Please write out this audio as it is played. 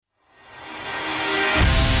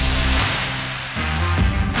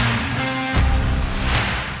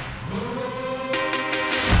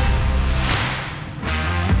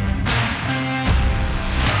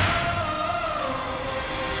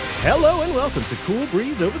Hello and welcome to Cool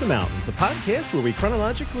Breeze Over the Mountains, a podcast where we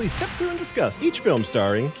chronologically step through and discuss each film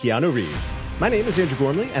starring Keanu Reeves. My name is Andrew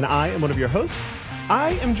Gormley, and I am one of your hosts.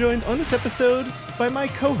 I am joined on this episode by my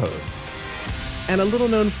co-host. And a little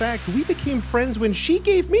known fact, we became friends when she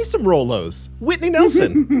gave me some Rolos. Whitney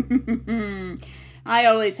Nelson. I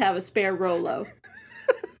always have a spare Rolo.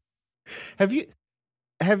 Do you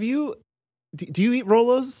eat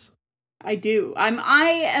Rolos? I do.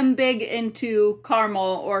 I am big into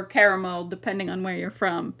caramel or caramel, depending on where you're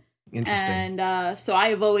from. Interesting. And so I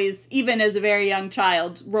have always, even as a very young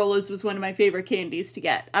child, Rolos was one of my favorite candies to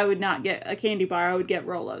get. I would not get a candy bar, I would get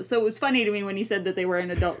Rolos. So it was funny to me when he said that they were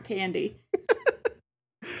an adult candy.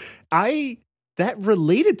 That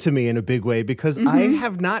related to me in a big way because I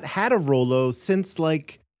have not had a Rolo since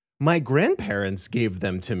my grandparents gave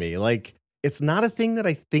them to me. It's not a thing that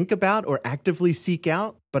I think about or actively seek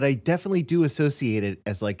out, but I definitely do associate it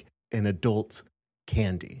as an adult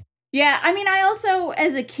candy. Yeah, I mean, I also,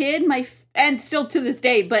 as a kid, and still to this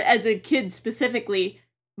day, but as a kid specifically,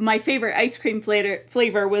 my favorite ice cream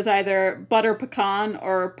flavor was either butter pecan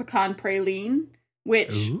or pecan praline,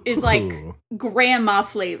 which is grandma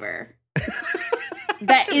flavor.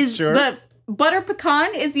 That is sure. The butter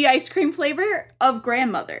pecan is the ice cream flavor of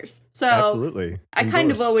grandmothers. So absolutely, I kind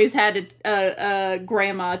of always had a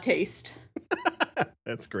grandma taste.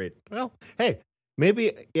 That's great. Well, hey,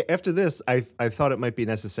 maybe after this, I thought it might be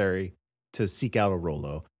necessary to seek out a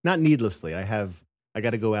Rolo. Not needlessly. I got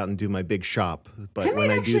to go out and do my big shop. But when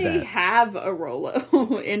I do that, I actually have a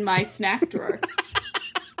Rolo in my snack drawer.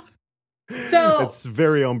 So it's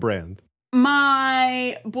very on brand.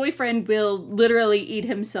 My boyfriend will literally eat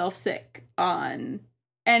himself sick on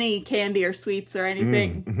any candy or sweets or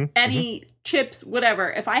anything, any chips,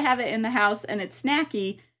 whatever. If I have it in the house and it's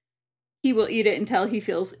snacky, he will eat it until he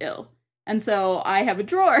feels ill. And so I have a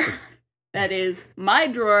drawer that is my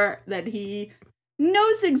drawer that he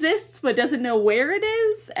knows exists but doesn't know where it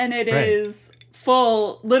is. And it is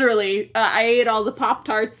full, literally, I ate all the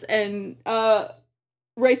Pop-Tarts and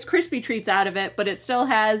Rice Krispie treats out of it, but it still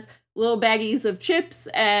has little baggies of chips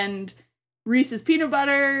and Reese's peanut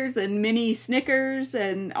butters and mini Snickers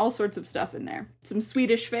and all sorts of stuff in there. Some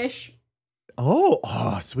Swedish fish. Oh,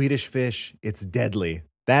 Swedish fish. It's deadly.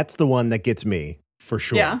 That's the one that gets me, for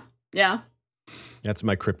sure. Yeah. That's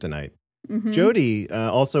my kryptonite. Jody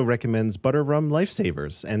also recommends Butter Rum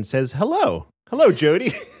Lifesavers and says, hello. Hello,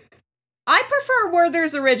 Jody. I prefer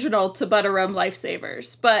Werther's Original to Butter Rum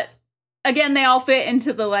Lifesavers, but again, they all fit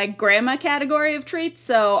into the grandma category of treats,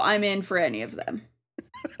 so I'm in for any of them.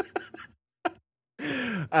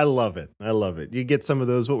 I love it. You get some of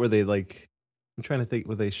those. What were they like? I'm trying to think.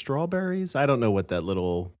 Were they strawberries? I don't know what that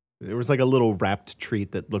little. There was a little wrapped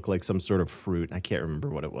treat that looked like some sort of fruit. I can't remember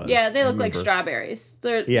what it was. Yeah, they look like strawberries.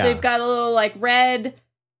 They've got a little red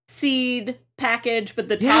seed package, but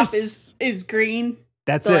the top is green.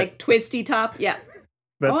 That's the, it. Twisty top. Yeah.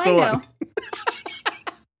 That's the one.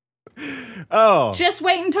 Oh. Just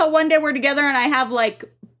wait until one day we're together and I have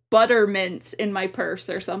butter mints in my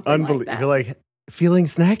purse or something like that. You're feeling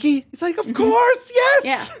snacky? It's of course,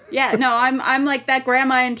 yes. Yeah. No, I'm like that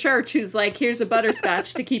grandma in church who's here's a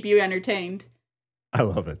butterscotch to keep you entertained. I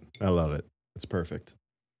love it. It's perfect.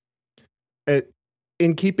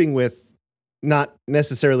 In keeping with not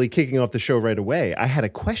necessarily kicking off the show right away, I had a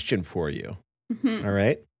question for you. All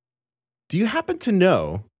right. Do you happen to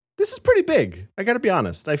know? This is pretty big. I got to be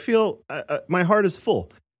honest. I feel my heart is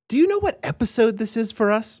full. Do you know what episode this is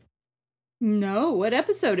for us? No. What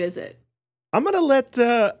episode is it? I'm gonna let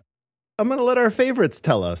our favorites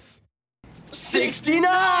tell us.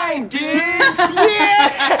 69, dudes!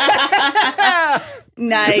 Yeah!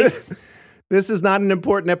 Nice. This is not an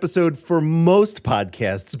important episode for most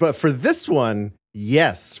podcasts, but for this one,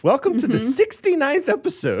 yes. Welcome to the 69th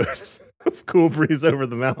episode of Cool Breeze Over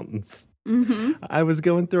the Mountains. I was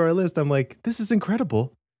going through our list. I'm like, this is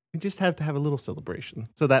incredible. We just have to have a little celebration.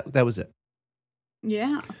 So that was it.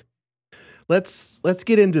 Yeah. Let's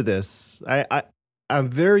get into this. I'm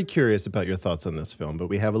very curious about your thoughts on this film, but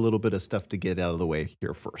we have a little bit of stuff to get out of the way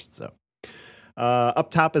here first. So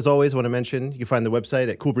up top, as always, I want to mention, you can find the website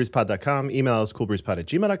at coolbreezepod.com, email us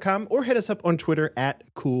coolbreezepod@gmail.com, or hit us up on Twitter at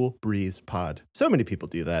coolbreezepod. So many people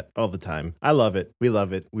do that all the time. I love it. We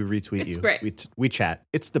love it. We retweet you. Great. We chat.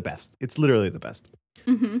 It's the best. It's literally the best.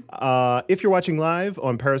 If you're watching live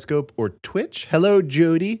on Periscope or Twitch, hello,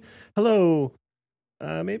 Jody. Hello.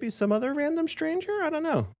 Maybe some other random stranger? I don't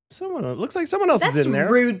know. It looks like someone else is in there. That's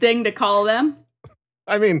a rude thing to call them.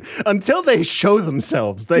 I mean, until they show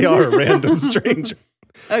themselves, they are a random stranger.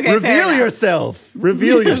 Okay, Reveal yourself.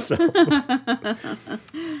 Reveal yourself.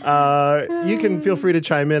 You can feel free to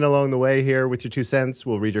chime in along the way here with your 2 cents.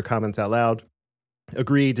 We'll read your comments out loud.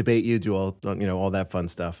 Agree, debate you, do all that fun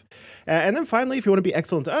stuff. And then finally, if you want to be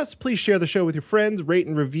excellent to us, please share the show with your friends, rate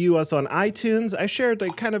and review us on iTunes. I shared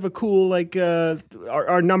like kind of a cool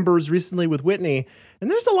our numbers recently with Whitney, and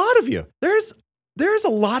there's a lot of you. There's a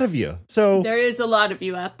lot of you. So there is a lot of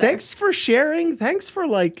you out there. Thanks for sharing. Thanks for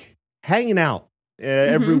like hanging out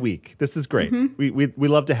every week. This is great. We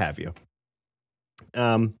love to have you.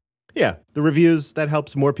 Yeah, the reviews, that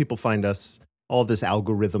helps more people find us. All this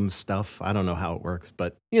algorithm stuff. I don't know how it works,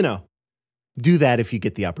 but, do that if you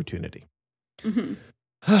get the opportunity.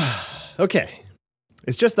 Okay.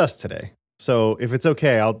 It's just us today. So if it's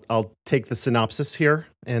okay, I'll take the synopsis here,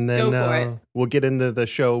 and then we'll get into the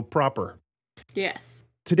show proper. Yes.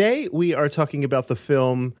 Today, we are talking about the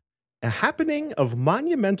film A Happening of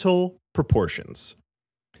Monumental Proportions.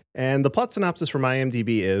 And the plot synopsis from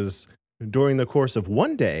IMDb is, during the course of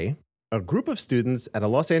one day, a group of students at a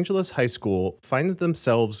Los Angeles high school find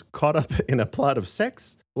themselves caught up in a plot of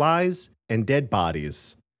sex, lies, and dead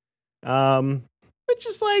bodies. Which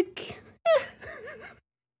is like,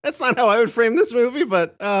 that's not how I would frame this movie,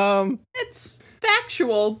 but it's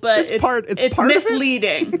factual, but it's part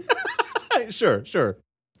misleading. Sure.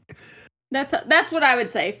 That's what I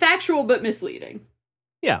would say. Factual, but misleading.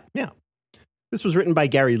 Yeah. This was written by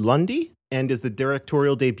Gary Lundy and is the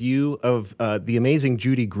directorial debut of the amazing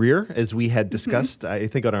Judy Greer, as we had discussed, I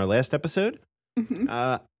think, on our last episode.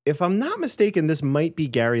 If I'm not mistaken, this might be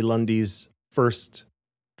Gary Lundy's first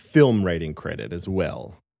film writing credit as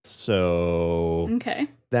well. So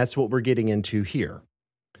that's what we're getting into here.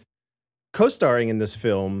 Co-starring in this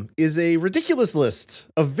film is a ridiculous list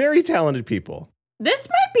of very talented people. This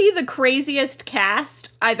might be the craziest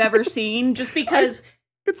cast I've ever seen, just because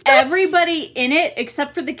everybody in it,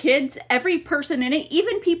 except for the kids, every person in it,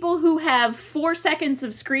 even people who have 4 seconds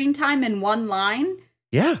of screen time in one line,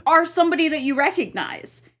 are somebody that you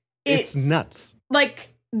recognize. It's nuts. Like,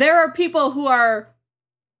 there are people who are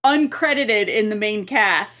uncredited in the main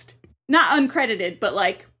cast. Not uncredited, but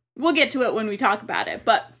like, we'll get to it when we talk about it.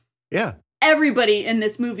 But everybody in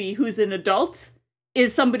this movie who's an adult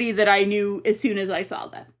is somebody that I knew as soon as I saw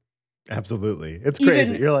them. Absolutely. It's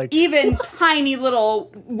crazy. You're like, even what? Tiny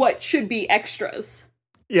little, what should be extras.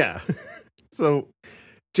 Yeah. So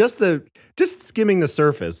just skimming the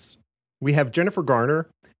surface, we have Jennifer Garner,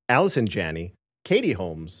 Allison Janney, Katie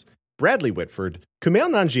Holmes, Bradley Whitford, Kumail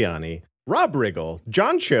Nanjiani, Rob Riggle,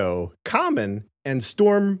 John Cho, Common, and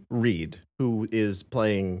Storm Reed, who is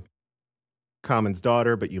playing Common's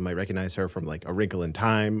daughter, but you might recognize her from like A Wrinkle in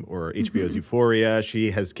Time or HBO's Euphoria.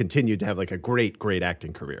 She has continued to have like a great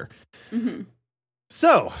acting career.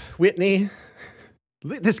 So, Whitney,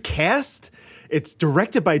 this cast, it's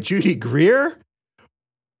directed by Judy Greer.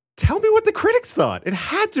 Tell me what the critics thought. It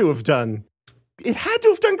had to have done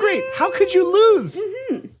great. How could you lose?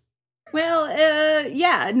 Well,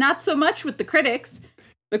 not so much with the critics.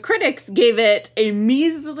 The critics gave it a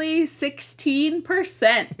measly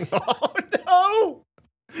 16%. Oh, no!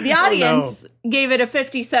 The audience gave it a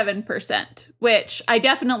 57%, which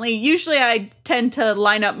I tend to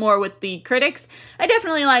line up more with the critics. I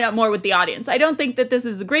definitely line up more with the audience. I don't think that this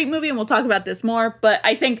is a great movie, and we'll talk about this more, but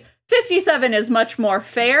I think 57 is much more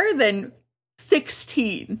fair than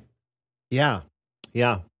 16. Yeah.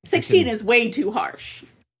 16 is way too harsh.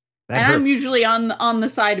 And hurts. I'm usually on the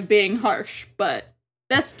side of being harsh, but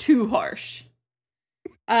that's too harsh.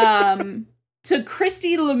 So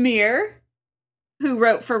Christy Lemire, who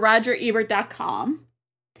wrote for RogerEbert.com,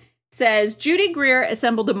 says, Judy Greer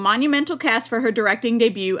assembled a monumental cast for her directing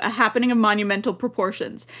debut, A Happening of Monumental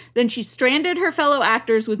Proportions. Then she stranded her fellow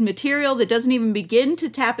actors with material that doesn't even begin to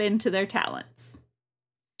tap into their talents.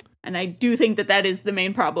 And I do think that is the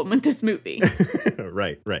main problem with this movie.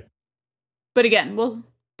 Right. But again, we'll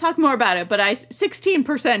talk more about it, but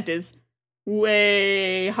 16% is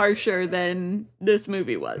way harsher than this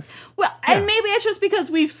movie was. Well, and maybe it's just because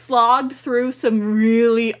we've slogged through some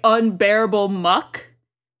really unbearable muck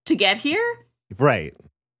to get here. Right.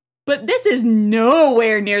 But this is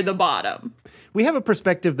nowhere near the bottom. We have a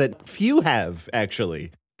perspective that few have,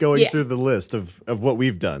 actually, going through the list of what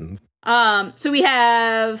we've done. So we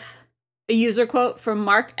have a user quote from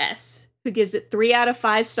Mark S., who gives it 3 out of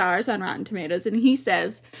 5 stars on Rotten Tomatoes, and he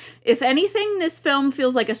says, if anything, this film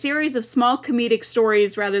feels like a series of small comedic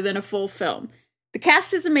stories rather than a full film. The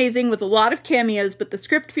cast is amazing with a lot of cameos, but the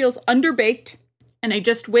script feels underbaked, and I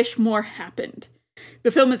just wish more happened.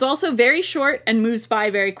 The film is also very short and moves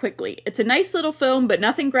by very quickly. It's a nice little film, but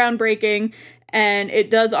nothing groundbreaking, and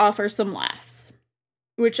it does offer some laughs,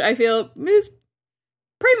 which I feel is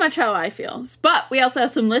pretty much how I feel. But we also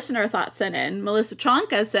have some listener thoughts sent in. Melissa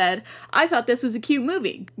Chonka said, I thought this was a cute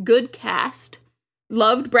movie. Good cast.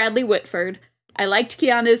 Loved Bradley Whitford. I liked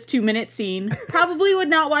Keanu's 2-minute scene. Probably would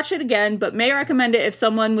not watch it again, but may recommend it if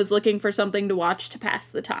someone was looking for something to watch to pass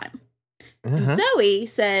the time. Zoe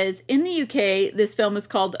says, in the UK, this film is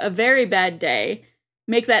called A Very Bad Day.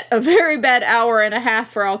 Make that a very bad hour and a half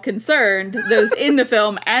for all concerned, those in the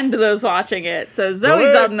film and those watching it. So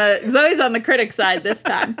Zoe's on the critic side this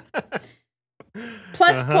time.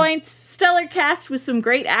 Plus points, stellar cast with some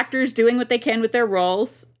great actors doing what they can with their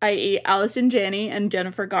roles, i.e. Allison Janney and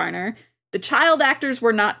Jennifer Garner. The child actors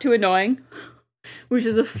were not too annoying, which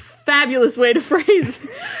is a fabulous way to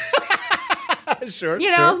phrase. Sure.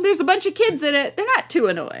 There's a bunch of kids in it. They're not too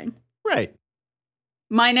annoying. Right.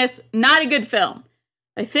 Minus, not a good film.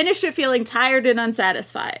 I finished it feeling tired and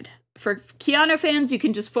unsatisfied. For Keanu fans, you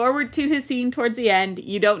can just forward to his scene towards the end.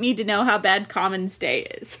 You don't need to know how bad Common's day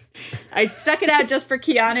is. I stuck it out just for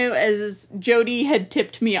Keanu as Jodie had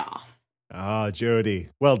tipped me off. Ah, Jodie.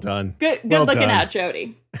 Well done. Good looking out,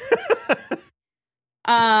 Jodie.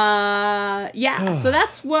 So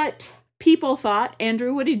that's what people thought.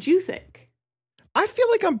 Andrew, what did you think? I feel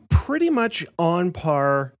like I'm pretty much on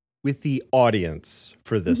par with the audience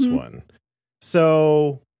for this one.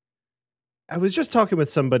 So I was just talking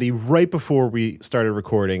with somebody right before we started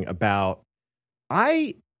recording about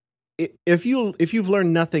if you've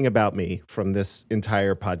learned nothing about me from this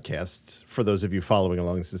entire podcast, for those of you following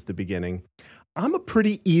along since the beginning, I'm a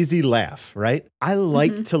pretty easy laugh, right? I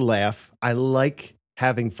like to laugh. I like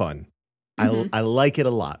having fun. I like it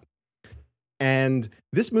a lot. And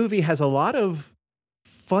this movie has a lot of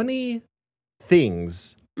funny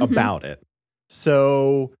things about it.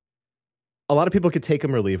 So a lot of people could take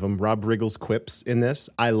him or leave him. Rob Riggle's quips in this,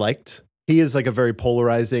 I liked. He is like a very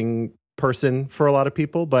polarizing person for a lot of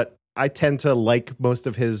people, but I tend to like most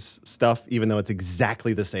of his stuff, even though it's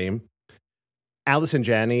exactly the same. Allison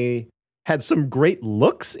Janney had some great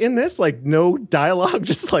looks in this, like no dialogue,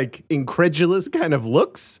 just like incredulous kind of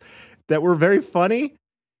looks that were very funny.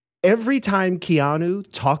 Every time Keanu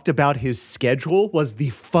talked about his schedule was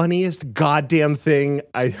the funniest goddamn thing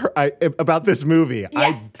I heard about this movie. Yeah.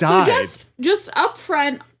 I died. So just up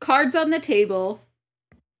front, cards on the table.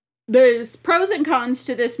 There's pros and cons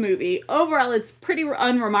to this movie. Overall, it's pretty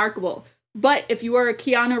unremarkable. But if you are a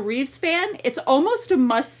Keanu Reeves fan, it's almost a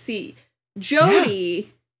must-see. Jodie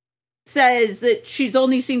says that she's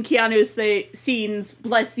only seen Keanu's scenes,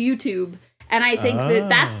 bless YouTube. And I think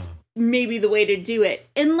that's maybe the way to do it.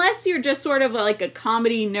 Unless you're just sort of like a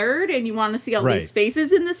comedy nerd and you want to see all these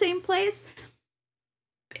faces in the same place.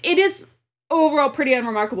 It is overall pretty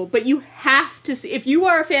unremarkable, but you have to see, if you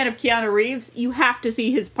are a fan of Keanu Reeves, you have to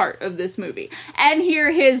see his part of this movie and hear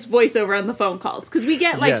his voiceover on the phone calls. Because we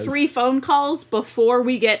get like 3 phone calls before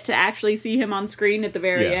we get to actually see him on screen at the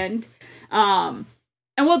very end. And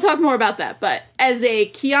we'll talk more about that. But as a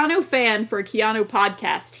Keanu fan for a Keanu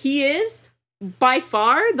podcast, he is by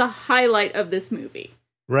far the highlight of this movie.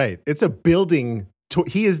 Right. It's a building.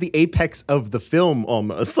 He is the apex of the film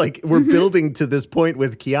almost. Like we're building to this point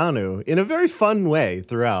with Keanu in a very fun way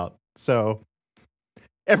throughout. So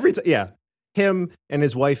him and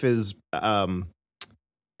his wife is, I'm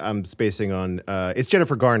spacing on, it's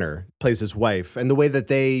Jennifer Garner plays his wife, and the way that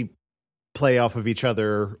they play off of each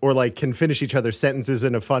other or like can finish each other's sentences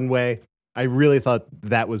in a fun way. I really thought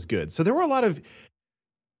that was good. So there were a lot of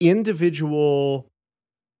individually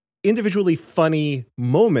funny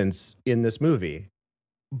moments in this movie,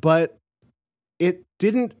 but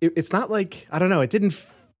it's not like, I don't know, it didn't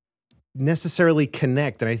necessarily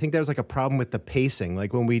connect. And I think that was like a problem with the pacing.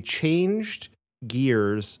 Like when we changed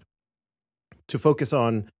gears to focus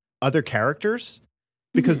on other characters,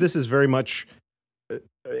 because this is very much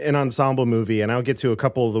an ensemble movie, and I'll get to a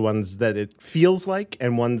couple of the ones that it feels like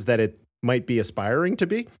and ones that it might be aspiring to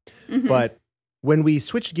be. But when we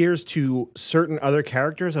switched gears to certain other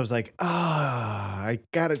characters, I was like, I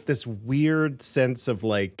got this weird sense of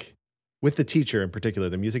like, with the teacher in particular,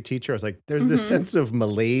 the music teacher, I was like, there's this sense of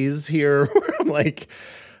malaise here where I'm like,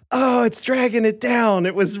 oh, it's dragging it down.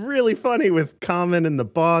 It was really funny with Common and the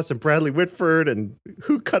boss and Bradley Whitford and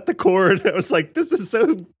who cut the cord. I was like, this is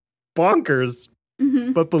so bonkers,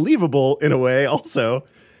 but believable in a way also.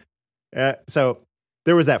 So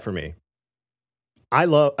there was that for me. I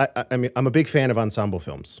mean, I'm a big fan of ensemble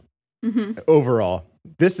films overall.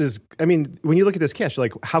 This is, I mean, when you look at this cast, you're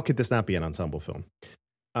like, how could this not be an ensemble film?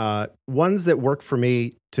 Ones that work for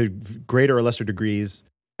me to greater or lesser degrees,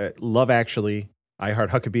 Love Actually, I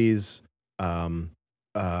Heart Huckabees,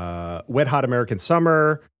 Wet Hot American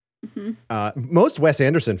Summer, most Wes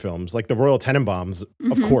Anderson films, like the Royal Tenenbaums,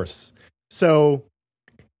 of course. So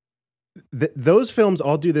those films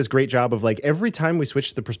all do this great job of like every time we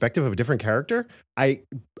switch the perspective of a different character, I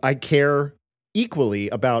care equally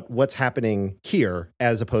about what's happening here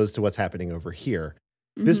as opposed to what's happening over here.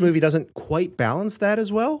 Mm-hmm. This movie doesn't quite balance that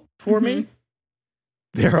as well for me.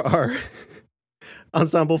 There are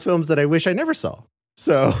ensemble films that I wish I never saw.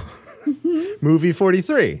 So, movie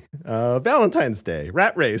 43, Valentine's Day,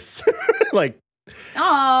 Rat Race, like.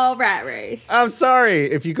 Oh, Rat Race. I'm sorry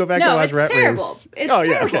if you go back and watch Rat terrible. Race. It's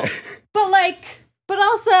terrible. Yeah, okay. But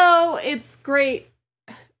also it's great.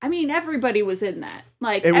 I mean, everybody was in that.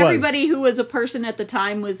 Like everybody who was a person at the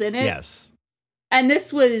time was in it. Yes. And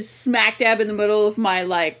this was smack dab in the middle of my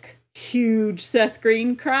like huge Seth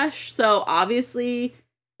Green crush. So obviously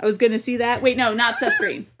I was going to see that. Wait, no, not Seth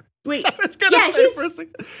Green. Wait.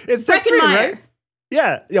 It's Seth Green, right?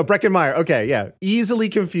 Yeah, Breckin Meyer. Okay, yeah. Easily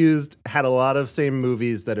confused. Had a lot of same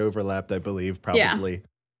movies that overlapped, I believe, probably. Yeah.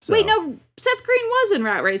 So. Wait, no, Seth Green was in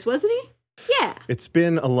Rat Race, wasn't he? Yeah. It's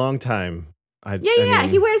been a long time. I mean,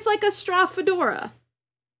 he wears like a straw fedora.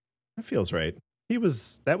 That feels right.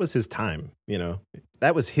 That was his time, you know.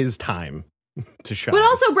 That was his time to shine. But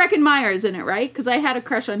also Breckin Meyer is in it, right? Because I had a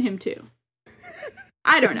crush on him too.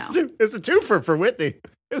 I don't know. It's a twofer for Whitney.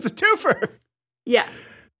 It's a twofer. Yeah.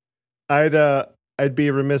 I'd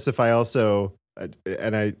be remiss if I also,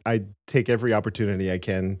 and I take every opportunity I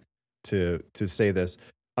can to say this,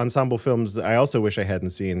 ensemble films that I also wish I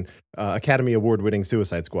hadn't seen, Academy Award-winning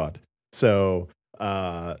Suicide Squad. So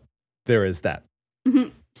there is that. Mm-hmm.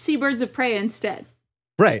 See Birds of Prey instead.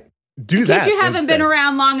 Right. Do that. In case you haven't been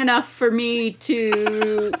around long enough for me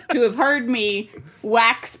to have heard me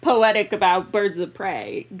wax poetic about Birds of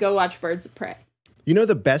Prey, go watch Birds of Prey. You know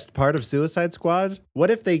the best part of Suicide Squad?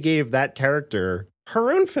 What if they gave that character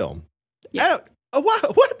her own film? Yeah. What?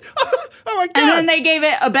 Oh my God. And then they gave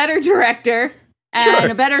it a better director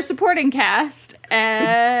and a better supporting cast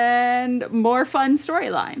and more fun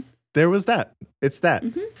storyline. There was that. It's that.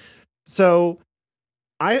 Mm-hmm. So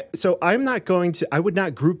I'm not going to, I would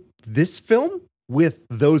not group this film with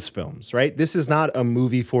those films, right? This is not a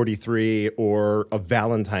movie 43 or a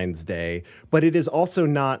Valentine's Day, but it is also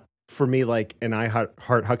not for me like an I Heart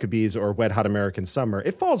Huckabees or Wet Hot American Summer.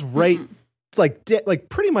 It falls right, like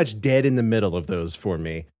pretty much dead in the middle of those for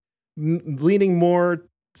me, leaning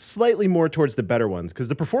slightly more towards the better ones because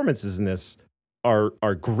the performances in this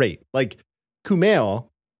are great. Like Kumail,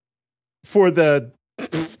 for the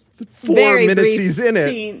 4 Very minutes he's in it,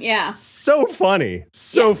 scene. Yeah, so funny,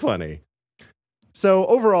 funny. So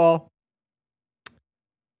overall,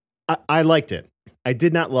 I liked it. I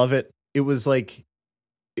did not love it. It was like.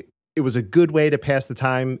 It was a good way to pass the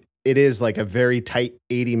time. It is like a very tight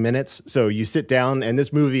 80 minutes. So you sit down and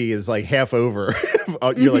this movie is like half over.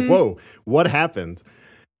 You're like, whoa, what happened?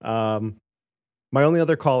 My only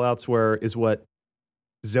other call outs is what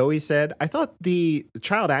Zoe said. I thought the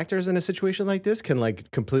child actors in a situation like this can like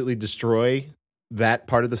completely destroy that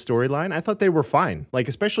part of the storyline. I thought they were fine. Like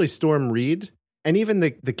especially Storm Reed and even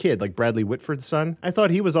the kid, like Bradley Whitford's son. I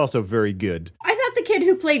thought he was also very good. I thought the kid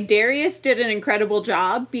who played Darius did an incredible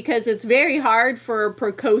job because it's very hard for a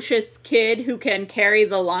precocious kid who can carry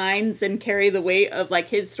the lines and carry the weight of like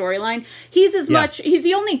his storyline. He's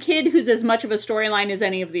the only kid who's as much of a storyline as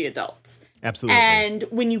any of the adults. Absolutely. And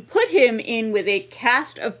when you put him in with a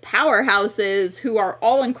cast of powerhouses who are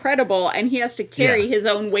all incredible and he has to carry his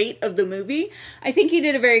own weight of the movie, I think he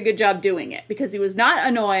did a very good job doing it because he was not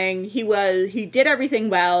annoying. He did everything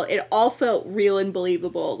well. It all felt real and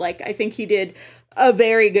believable. Like, I think he did a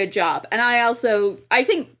very good job. And I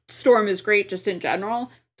think Storm is great just in general.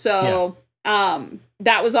 So,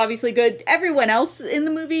 that was obviously good. Everyone else in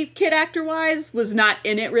the movie, kid actor wise, was not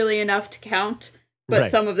in it really enough to count. But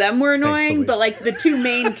some of them were annoying. Thankfully. But like the two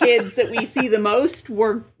main kids that we see the most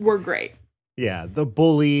were great. Yeah, the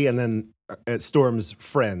bully and then Storm's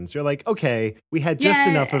friends. You're like, okay, we had just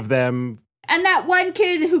enough of them. And that one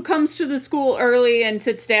kid who comes to the school early and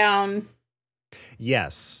sits down.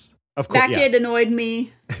 Yes, of course. That kid annoyed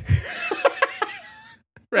me. Right.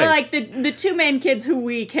 But like the two main kids who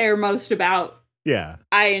we care most about. Yeah,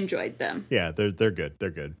 I enjoyed them. Yeah, they're good.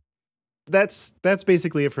 They're good. That's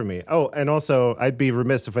basically it for me. Oh, and also, I'd be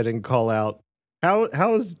remiss if I didn't call out how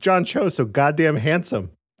is John Cho so goddamn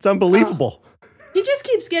handsome? It's unbelievable. He just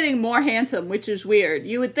keeps getting more handsome, which is weird.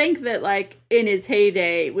 You would think that, like, in his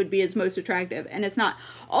heyday would be his most attractive, and it's not.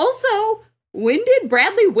 Also, when did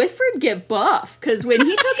Bradley Whitford get buff? Because when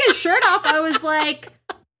he took his shirt off, I was like,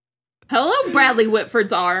 hello, Bradley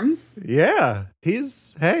Whitford's arms. Yeah,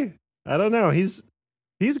 I don't know. He's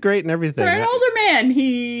great and everything. For an older man,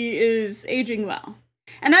 he is aging well.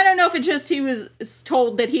 And I don't know if it's just he was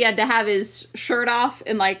told that he had to have his shirt off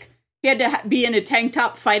in like he had to be in a tank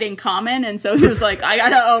top fighting Common, and so he was like, I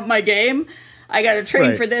gotta up my game. I gotta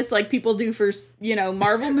train for this like people do for,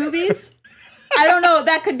 Marvel movies. I don't know,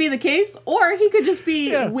 that could be the case, or he could just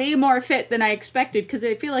be way more fit than I expected, because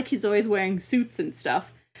I feel like he's always wearing suits and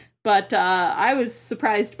stuff. But I was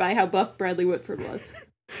surprised by how buff Bradley Whitford was.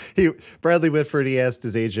 Bradley Whitford, he asked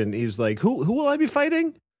his agent, he was like, who will I be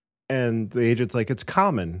fighting? And the agent's like, it's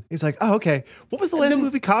Common. He's like, oh, okay. What was the last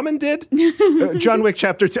movie Common did? John Wick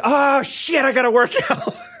Chapter 2. Oh, shit, I gotta work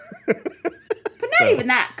out. But not even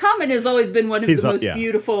that. Common has always been one of the most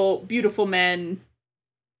beautiful men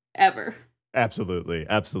ever. Absolutely.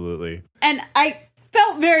 And I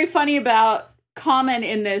felt very funny about Common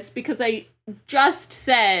in this, because I just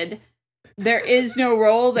said there is no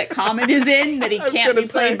role that Common is in that he can't be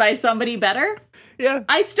played by somebody better. Yeah.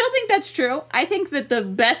 I still think that's true. I think that the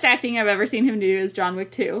best acting I've ever seen him do is John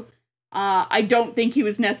Wick 2. I don't think he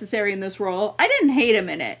was necessary in this role. I didn't hate him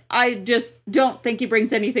in it. I just don't think he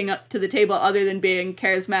brings anything up to the table other than being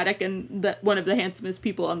charismatic and one of the handsomest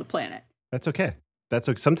people on the planet. That's okay.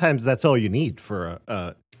 Sometimes that's all you need for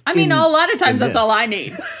a a lot of times that's all I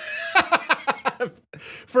need.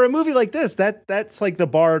 For a movie like this, that's like the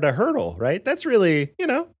bar to hurdle, right? That's really,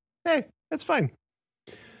 hey, that's fine.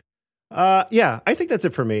 I think that's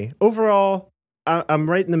it for me. Overall, I'm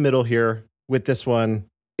right in the middle here with this one.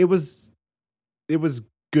 It was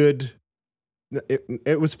good.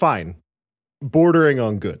 It was fine. Bordering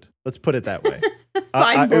on good. Let's put it that way.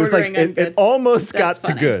 It was like it almost got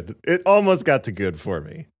to good. It almost got to good for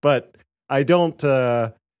me, but I don't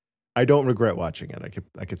regret watching it.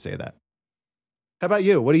 I could say that. How about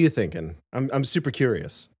you? What are you thinking? I'm super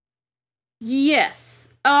curious. Yes.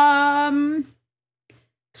 So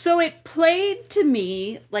it played to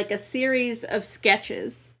me like a series of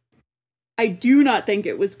sketches. I do not think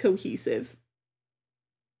it was cohesive.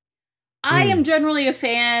 I am generally a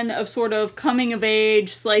fan of sort of coming of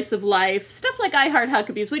age, slice of life, stuff like I Heart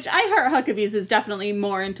Huckabees, which I Heart Huckabees is definitely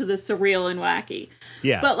more into the surreal and wacky.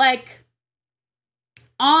 Yeah. But like,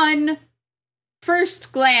 on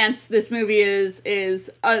first glance, this movie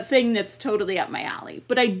is a thing that's totally up my alley.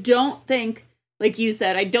 But I don't think, like you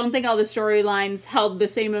said, I don't think all the storylines held the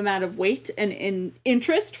same amount of weight and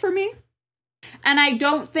interest for me. And I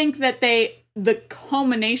don't think that the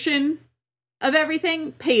culmination of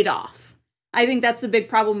everything paid off. I think that's the big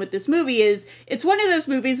problem with this movie is it's one of those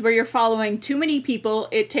movies where you're following too many people.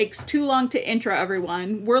 It takes too long to intro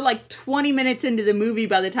everyone. We're like 20 minutes into the movie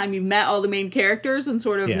by the time you've met all the main characters and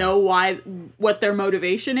sort of know what their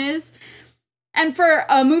motivation is. And for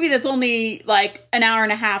a movie that's only like an hour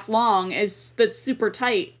and a half long, that's super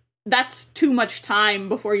tight, that's too much time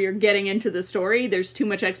before you're getting into the story. There's too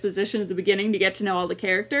much exposition at the beginning to get to know all the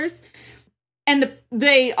characters. And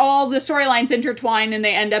all the storylines intertwine and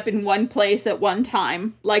they end up in one place at one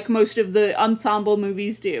time, like most of the ensemble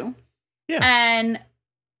movies do. Yeah. And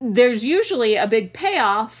there's usually a big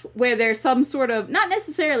payoff where there's some sort of, not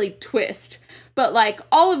necessarily twist, but like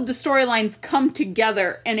all of the storylines come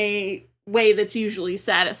together in a way that's usually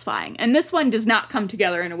satisfying. And this one does not come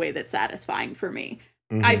together in a way that's satisfying for me.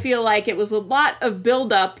 Mm-hmm. I feel like it was a lot of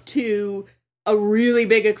buildup to a really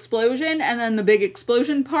big explosion, and then the big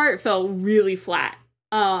explosion part fell really flat.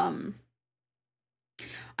 I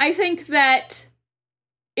think that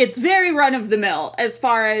it's very run-of-the-mill as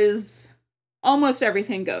far as almost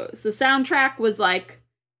everything goes. The soundtrack was like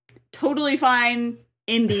totally fine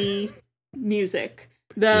indie music.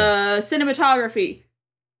 The cinematography,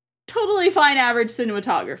 totally fine average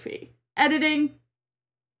cinematography. Editing,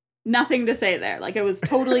 nothing to say there. Like, it was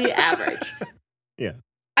totally average. Yeah.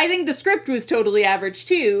 I think the script was totally average,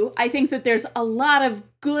 too. I think that there's a lot of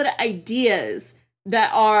good ideas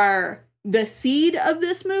that are the seed of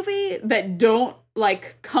this movie that don't,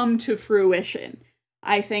 like, come to fruition.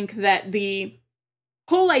 I think that the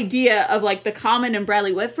whole idea of, like, the Common and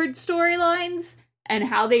Bradley Whitford storylines and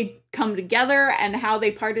how they come together and how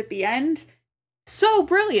they part at the end, so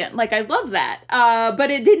brilliant. Like, I love that. But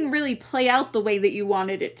it didn't really play out the way that you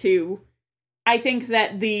wanted it to. I think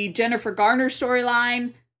that the Jennifer Garner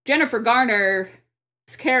storyline, Jennifer Garner's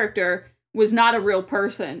character was not a real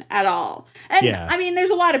person at all. And, I mean, there's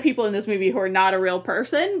a lot of people in this movie who are not a real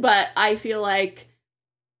person, but I feel like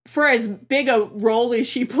for as big a role as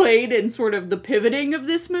she played in sort of the pivoting of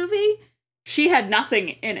this movie, she had nothing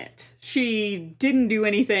in it. She didn't do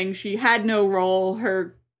anything. She had no role.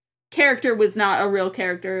 Her character was not a real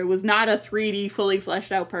character. It was not a 3D, fully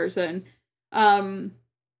fleshed out person.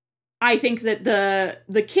 I think that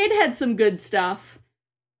the kid had some good stuff.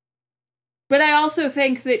 But I also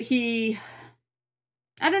think that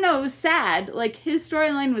I don't know, it was sad. Like, his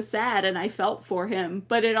storyline was sad, and I felt for him,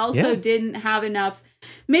 but it also didn't have enough,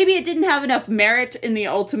 maybe it didn't have enough merit in the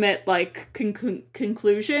ultimate, like,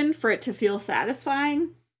 conclusion for it to feel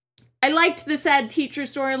satisfying. I liked the sad teacher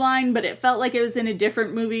storyline, but it felt like it was in a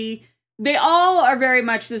different movie. They all are very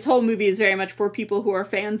much, this whole movie is very much for people who are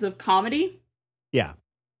fans of comedy. Yeah.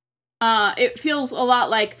 It feels a lot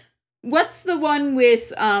like, what's the one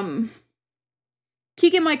with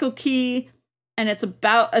Keegan-Michael Key, and it's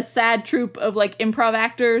about a sad troupe of, like, improv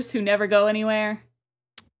actors who never go anywhere?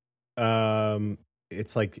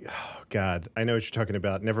 It's like, oh God, I know what you're talking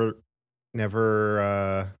about. Never,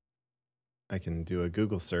 I can do a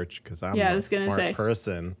Google search because I'm a smart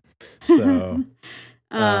person. So,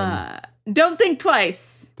 Don't Think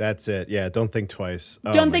Twice. That's it. Yeah, Don't Think Twice.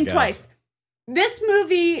 Oh, Don't Think Twice. This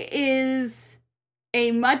movie is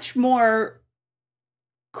a much more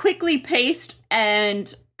quickly paced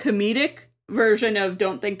and comedic version of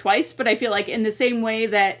Don't Think Twice, but I feel like in the same way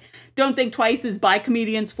that Don't Think Twice is by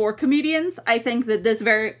comedians for comedians, I think that this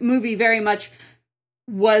movie very much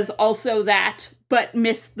was also that, but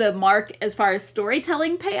missed the mark as far as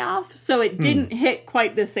storytelling payoff, so it didn't hit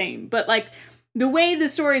quite the same. But, like, the way the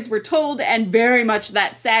stories were told, and very much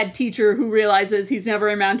that sad teacher who realizes he's never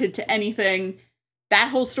amounted to anything, that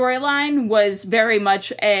whole storyline was very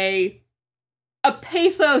much a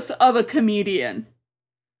pathos of a comedian.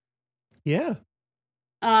 Yeah.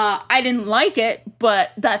 I didn't like it,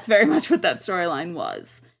 but that's very much what that storyline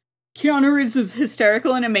was. Keanu Reeves is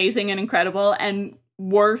hysterical and amazing and incredible and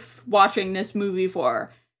worth watching this movie for.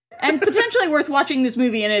 And potentially worth watching this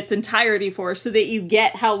movie in its entirety for, so that you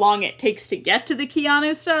get how long it takes to get to the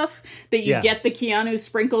Keanu stuff, that you get the Keanu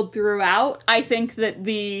sprinkled throughout. I think that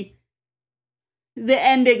the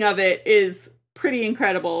ending of it is pretty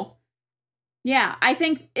incredible. Yeah, I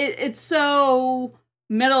think it's so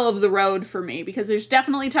middle of the road for me, because there's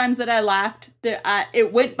definitely times that I laughed. That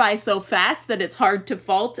it went by so fast that it's hard to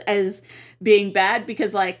fault as being bad,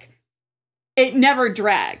 because, like, it never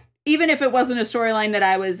dragged. Even if it wasn't a storyline that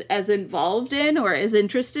I was as involved in or as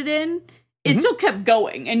interested in, it still kept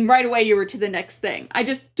going, and right away you were to the next thing. I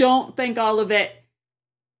just don't think all of it,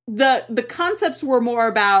 the concepts were more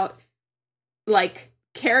about, like,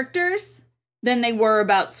 characters than they were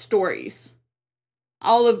about stories.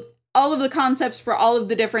 All of the concepts for all of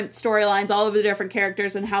the different storylines, all of the different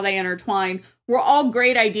characters and how they intertwine were all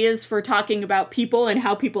great ideas for talking about people and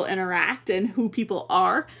how people interact and who people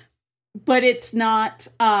are. But it's not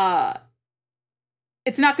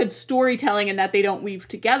good storytelling in that they don't weave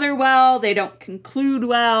together well, they don't conclude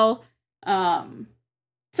well.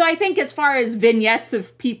 So I think as far as vignettes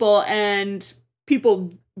of people and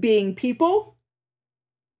people being people,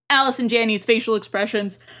 Allison Janney's facial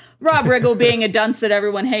expressions, Rob Riggle being a dunce that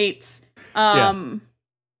everyone hates, kind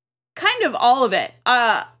of all of it.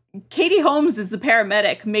 Katie Holmes as the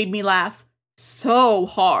paramedic made me laugh so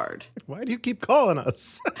hard. Why do you keep calling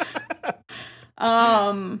us?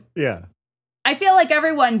 Yeah. I feel like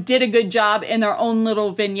everyone did a good job in their own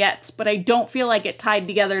little vignettes, but I don't feel like it tied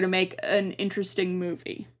together to make an interesting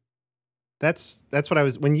movie. That's what I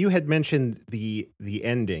was, when you had mentioned the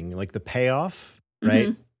ending, like the payoff,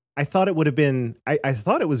 right? I thought it would have been, I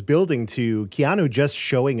thought it was building to Keanu just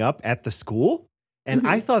showing up at the school. And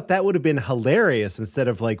I thought that would have been hilarious, instead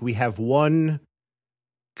of, like, we have one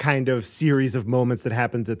kind of series of moments that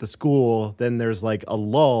happens at the school, then there's, like, a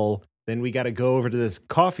lull, then we got to go over to this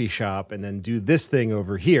coffee shop and then do this thing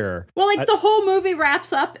over here. Well, like, the whole movie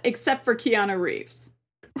wraps up except for Keanu Reeves.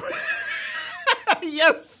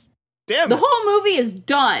 Yes. Damn it. The whole movie is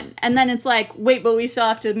done. And then it's like, wait, but we still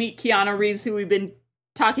have to meet Keanu Reeves, who we've been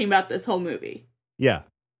talking about this whole movie. Yeah.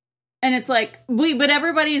 And it's like, but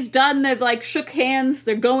everybody's done. They've, like, shook hands.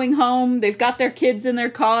 They're going home. They've got their kids in their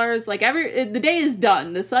cars. Like, the day is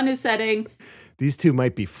done. The sun is setting. These two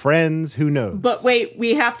might be friends. Who knows? But wait,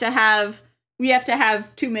 we have to have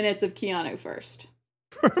 2 minutes of Keanu first.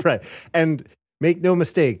 Right. And make no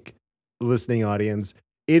mistake, listening audience,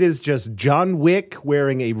 it is just John Wick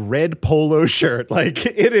wearing a red polo shirt. Like,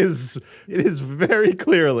 it is very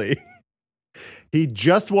clearly. He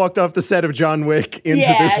just walked off the set of John Wick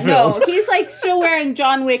into this film. No, he's, like, still wearing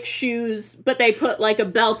John Wick shoes, but they put, like, a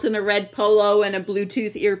belt and a red polo and a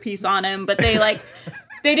Bluetooth earpiece on him. But they, like,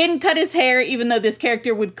 they didn't cut his hair, even though this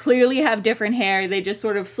character would clearly have different hair. They just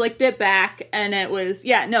sort of slicked it back, and it was,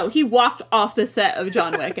 he walked off the set of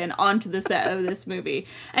John Wick and onto the set of this movie.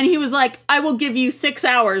 And he was like, I will give you 6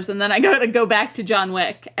 hours, and then I got to go back to John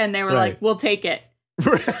Wick. And they were like, we'll take it.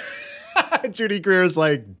 Judy Greer's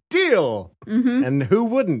like, deal. And who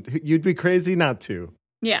wouldn't? You'd be crazy not to.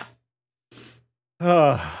 Yeah.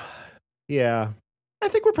 Yeah. I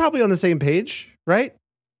think we're probably on the same page, right?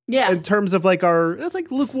 Yeah. In terms of like that's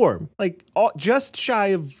like lukewarm, like just shy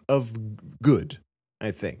of good,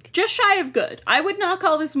 I think. Just shy of good. I would not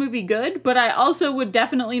call this movie good, but I also would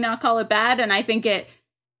definitely not call it bad. And I think it's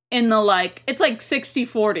like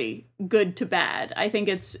 60-40 good to bad. I think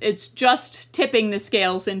it's just tipping the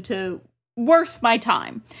scales into worth my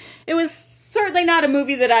time. It was certainly not a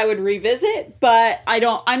movie that I would revisit, but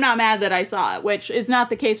I'm not mad that I saw it, which is not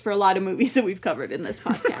the case for a lot of movies that we've covered in this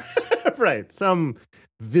podcast. Right. Some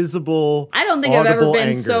visible, I don't think I've ever been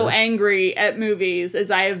anger. so angry at movies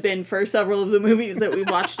as I have been for several of the movies that we've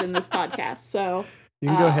watched in this podcast. So you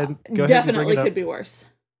can go ahead and definitely bring it up. could be worse.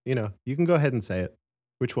 You can go ahead and say it.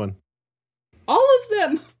 Which one? All of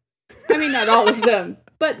them. I mean, not all of them,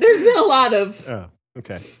 but there's been a lot of. Oh,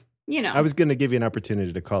 okay. I was going to give you an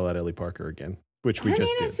opportunity to call out Ellie Parker again, which we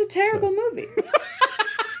just did. It's a terrible movie.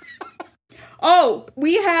 Oh,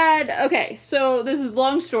 so this is a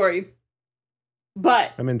long story,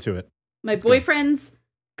 but I'm into it. My boyfriend's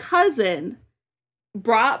cousin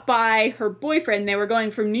brought by her boyfriend. They were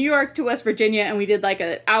going from New York to West Virginia, and we did like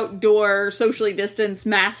an outdoor, socially distanced,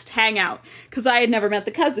 masked hangout, because I had never met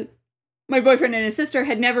the cousin. My boyfriend and his sister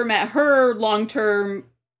had never met her long-term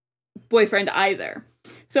boyfriend either.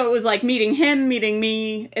 So it was like meeting him, meeting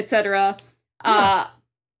me, etc. Yeah.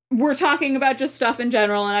 We're talking about just stuff in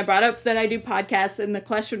general, and I brought up that I do podcasts, and the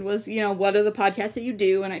question was, what are the podcasts that you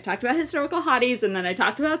do? And I talked about Historical Hotties, and then I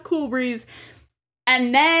talked about Cool Breeze,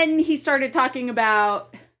 and then he started talking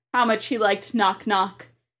about how much he liked Knock Knock.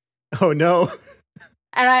 Oh, no.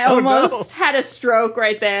 And I almost had a stroke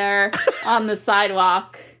right there on the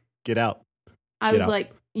sidewalk. Get out. I was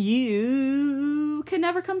like, you can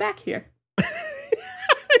never come back here.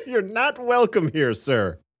 You're not welcome here,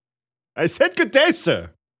 sir. I said good day, sir.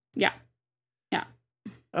 Yeah.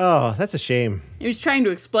 Oh, that's a shame. He was trying to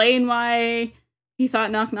explain why he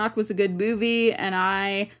thought Knock Knock was a good movie, and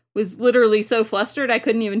I was literally so flustered I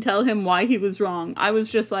couldn't even tell him why he was wrong. I was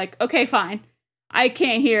just like, okay, fine. I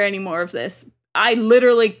can't hear any more of this. I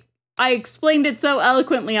explained it so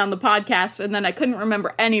eloquently on the podcast, and then I couldn't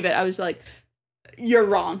remember any of it. I was like, you're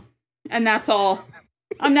wrong. And that's all.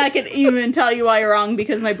 I'm not going to even tell you why you're wrong,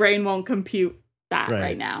 because my brain won't compute that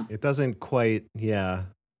right now. It doesn't quite, yeah.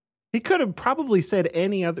 He could have probably said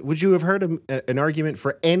any other. Would you have heard an argument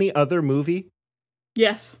for any other movie?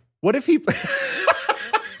 Yes. What if he...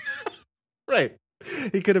 Right.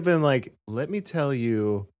 He could have been like, let me tell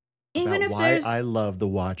you even about why I love The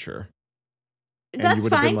Watcher. And that's you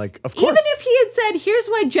would fine. have been like, of course. Even if he had said, here's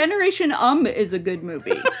why Generation is a good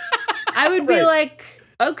movie, I would be like,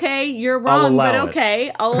 okay, you're wrong, but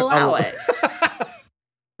okay, I'll allow it.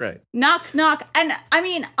 Right. Knock Knock. And I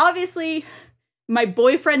mean, obviously, my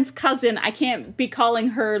boyfriend's cousin, I can't be calling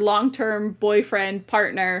her long-term boyfriend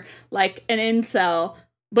partner like an incel,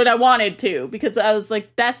 but I wanted to, because I was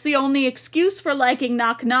like, that's the only excuse for liking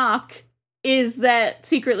Knock Knock, is that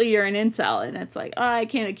secretly you're an incel. And it's like, I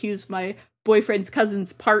can't accuse my boyfriend's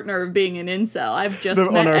cousin's partner of being an incel. I've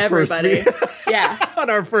just met everybody. Yeah. On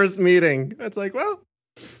our first meeting. It's like, well,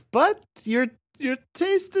 but your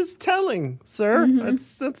taste is telling, sir.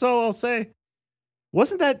 Mm-hmm. That's all I'll say.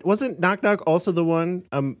 Wasn't Knock Knock also the one,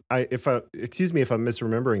 excuse me if I'm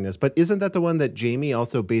misremembering this, but isn't that the one that Jamie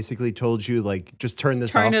also basically told you, like, just turn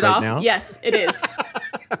this off right now? Yes, it is.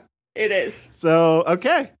 It is. So,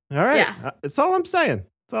 okay. All right. Yeah. That's all I'm saying.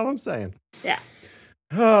 Yeah.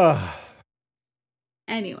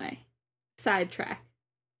 Anyway, sidetrack.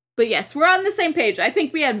 But yes, we're on the same page. I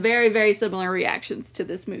think we had very, very similar reactions to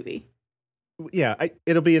this movie. Yeah,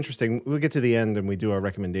 it'll be interesting. We'll get to the end and we do our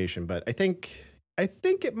recommendation, but I think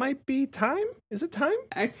it might be time. Is it time?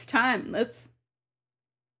 It's time. Let's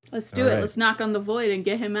do it. Let's knock on the void and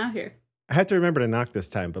get him out here. I have to remember to knock this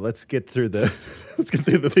time, but let's get through the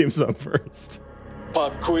theme song first.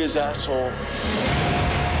 Pop quiz, asshole.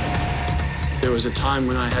 There was a time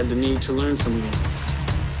when I had the need to learn from you.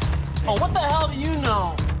 Oh, what the hell do you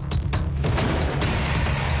know?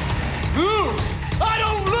 Lose! I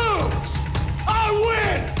don't lose! I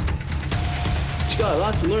win! You got a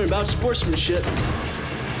lot to learn about sportsmanship.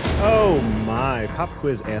 Oh my. Pop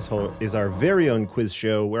Quiz Asshole is our very own quiz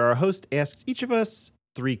show where our host asks each of us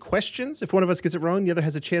 3 questions. If one of us gets it wrong, the other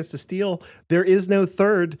has a chance to steal. There is no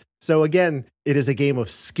third. So again, it is a game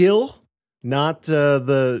of skill, not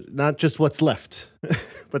just what's left.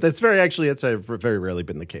 But that's very rarely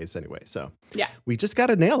been the case anyway. So yeah, we just got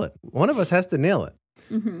to nail it. One of us has to nail it.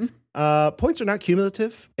 Mm-hmm. Points are not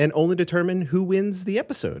cumulative and only determine who wins the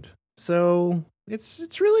episode. So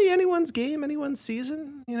it's really anyone's game, anyone's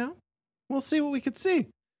season. We'll see what we could see.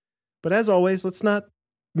 But as always, let's not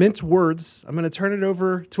mince words. I'm going to turn it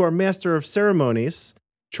over to our master of ceremonies,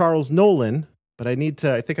 Charles Nolan. but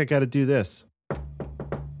I think I got to do this.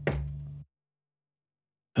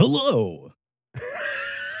 Hello.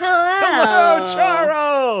 Hello,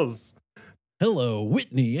 Charles. Hello,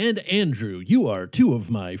 Whitney and Andrew. You are two of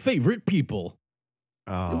my favorite people.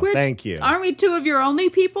 Oh, thank you. Aren't we two of your only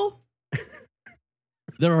people?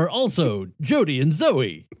 There are also Jody and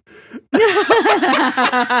Zoe.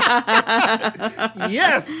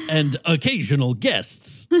 Yes. And occasional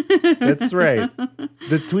guests. That's right.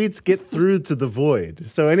 The tweets get through to the void.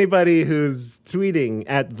 So anybody who's tweeting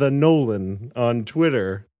at the Nolan on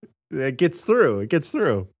Twitter, it gets through. It gets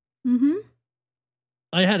through. Mm-hmm.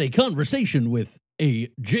 I had a conversation with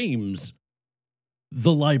a James,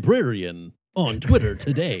 the librarian, on Twitter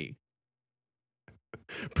today.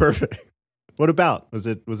 Perfect. What about? Was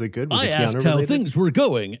it good? Was I it asked Keanu how related? things were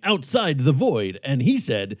going outside the void, and he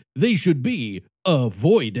said they should be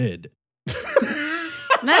avoided.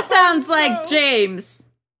 That sounds like James.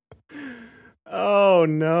 Oh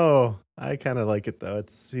no. I kind of like it though.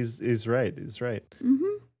 He's right. He's right.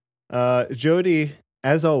 Mm-hmm. Jody,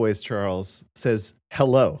 as always, Charles, says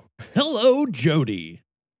hello. Hello, Jody.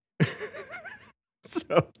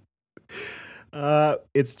 So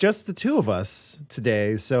it's just the two of us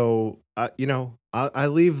today. So, I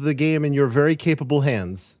leave the game in your very capable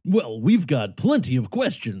hands. Well, we've got plenty of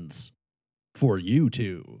questions for you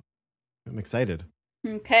two. I'm excited.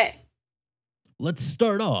 Okay. Let's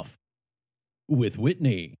start off with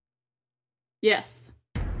Whitney. Yes.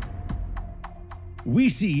 We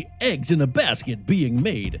see eggs in a basket being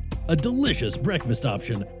made, a delicious breakfast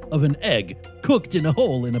option of an egg cooked in a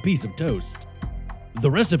hole in a piece of toast. The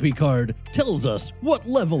recipe card tells us what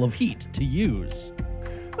level of heat to use.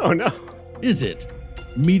 Oh no. Is it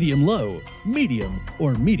medium low, medium,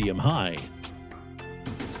 or medium high?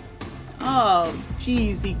 Oh,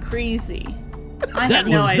 jeezy crazy. I That have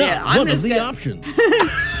no was idea. not I'm one of just the gonna... options.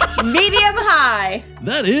 Medium high.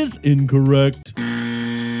 That is incorrect.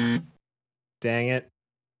 Dang it.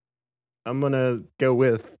 I'm going to go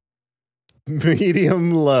with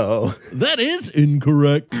medium low. That is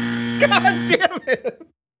incorrect. God damn it.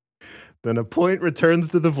 Then a point returns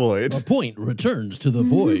to the void. A point returns to the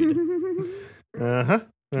void.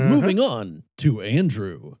 Moving on to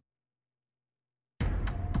Andrew.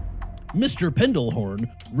 Mr. Pendlehorn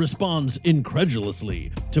responds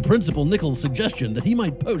incredulously to Principal Nichols' suggestion that he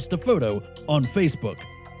might post a photo on Facebook,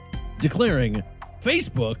 declaring,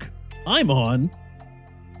 Facebook? I'm on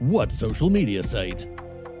what social media site?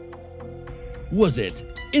 Was it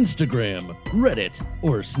Instagram, Reddit,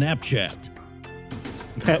 or Snapchat?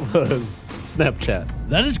 That was Snapchat.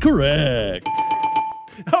 That is correct.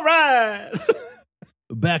 All right.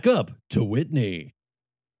 Back up to Whitney.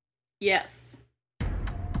 Yes.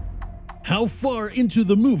 How far into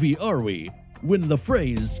the movie are we when the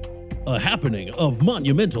phrase, a happening of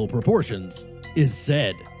monumental proportions, is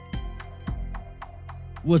said?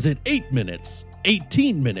 Was it 8 minutes,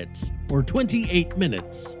 18 minutes, or 28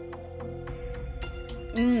 minutes?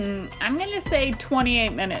 I'm going to say 28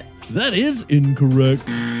 minutes. That is incorrect.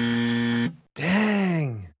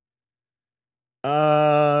 Dang.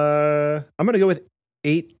 I'm going to go with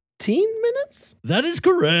 18 minutes? That is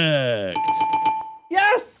correct.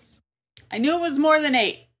 Yes. I knew it was more than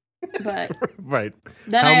 8, but Right.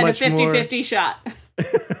 then How I had a much more? 50-50 shot.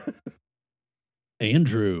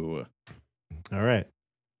 Andrew. All right.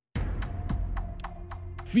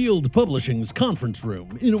 Field Publishing's conference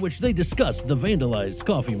room in which they discuss the vandalized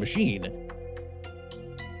coffee machine.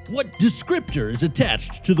 What descriptor is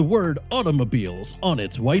attached to the word automobiles on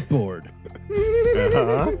its whiteboard?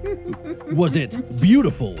 Was it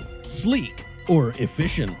beautiful, sleek, or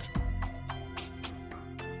efficient?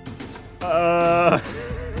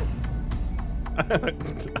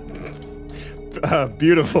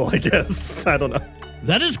 Beautiful, I guess. I don't know.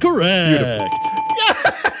 That is correct.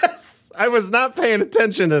 Yes! I was not paying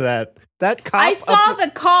attention to that. That cop. I saw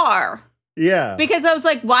the car Yeah. because I was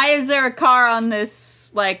like, why is there a car on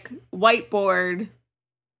this like whiteboard?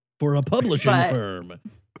 For a publishing But- firm.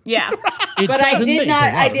 Yeah. It But I doesn't did make a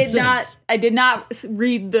not lot I of did sense. not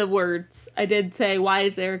read the words. I did say, why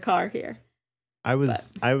is there a car here? I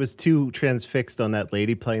was too transfixed on that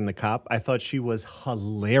lady playing the cop. I thought she was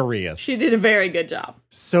hilarious. She did a very good job.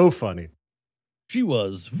 So funny. She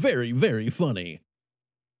was very, very funny.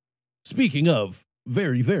 Speaking of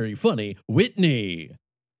very, very funny, Whitney.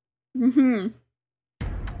 Mm-hmm.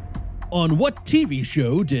 On what TV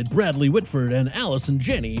show did Bradley Whitford and Allison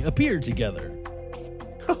Janney appear together?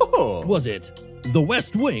 Oh. Was it The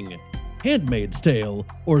West Wing, Handmaid's Tale,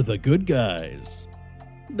 or The Good Guys?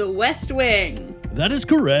 The West Wing. That is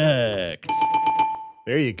correct.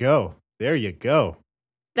 There you go. There you go.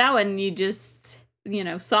 That one you just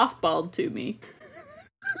softballed to me.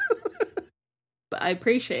 But I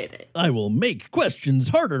appreciate it. I will make questions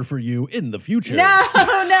harder for you in the future. No,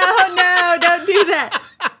 don't do that.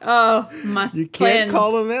 Oh, You can't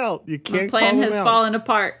call them out. You can't call them out. My plan has fallen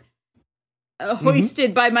apart.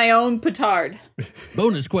 Hoisted by my own petard.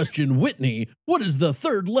 Bonus question, Whitney. What is the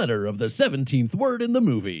third letter of the 17th word in the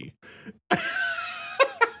movie?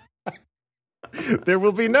 There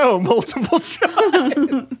will be no multiple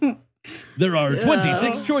choice. There are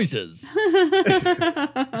 26 choices.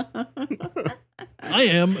 I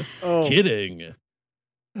am kidding.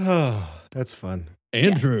 Oh, that's fun.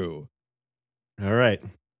 Andrew. All right.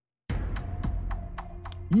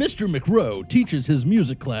 Mr. McRowe teaches his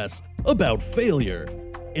music class about failure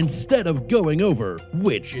instead of going over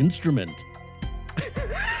which instrument.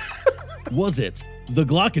 Was it the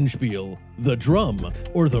glockenspiel, the drum,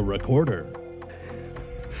 or the recorder?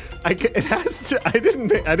 It has to. I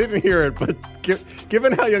didn't hear it, but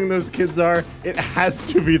given how young those kids are, it has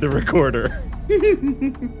to be the recorder.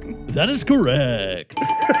 That is correct.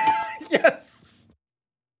 Yes.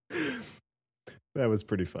 That was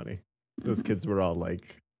pretty funny. Those kids were all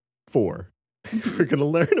like 4. We're going to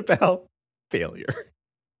learn about failure.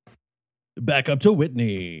 Back up to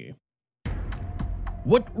Whitney.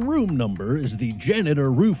 What room number is the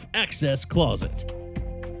janitor roof access closet?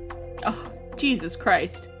 Oh, Jesus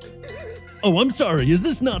Christ. Oh, I'm sorry. Is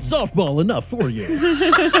this not softball enough for you?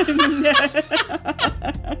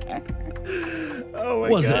 Oh my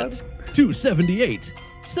Was God. it 278,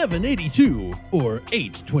 782, or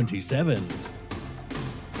 827?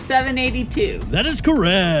 782. That is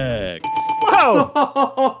correct.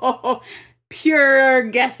 Whoa. Pure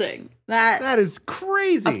guessing. That is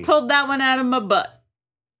crazy. I pulled that one out of my butt.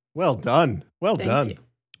 Well done. Well Thank done. you.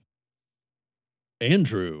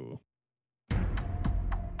 Andrew.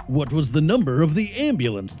 What was the number of the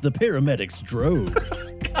ambulance the paramedics drove?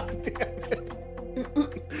 God damn it.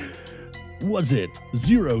 Was it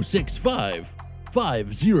 065,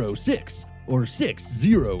 506, or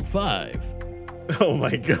 605? Oh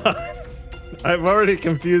my God. I've already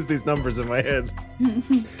confused these numbers in my head.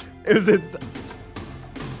 Was it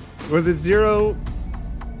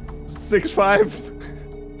 065?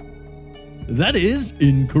 That is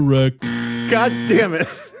incorrect. God damn it.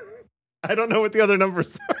 I don't know what the other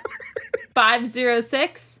numbers are.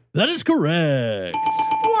 506. That is correct.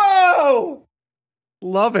 Whoa!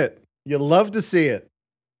 Love it. You love to see it.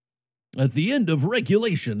 At the end of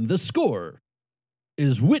regulation, the score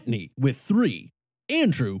is Whitney with 3,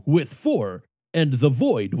 Andrew with 4, and the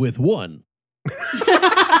Void with 1.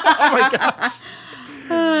 Oh my gosh.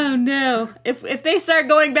 Oh no. If they start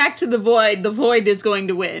going back to the Void is going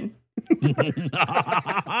to win.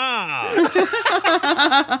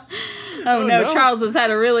 Oh no, Charles has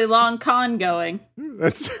had a really long con going.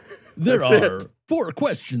 There are 4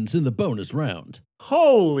 questions in the bonus round.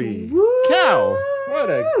 Holy cow.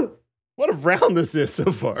 What a round this is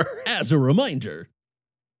so far. As a reminder,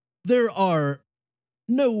 there are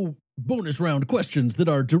no bonus round questions that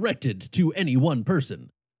are directed to any one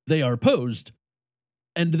person. They are posed,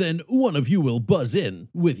 and then one of you will buzz in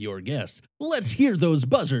with your guess. Let's hear those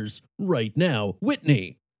buzzers right now.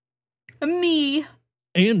 Whitney. Me.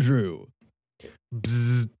 Andrew.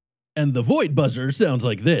 Bzzz. And the Void buzzer sounds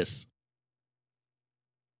like this.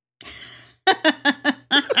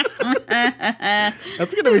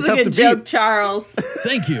 That's going to be tough to joke, beat. Charles.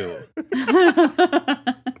 Thank you.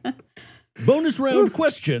 Bonus round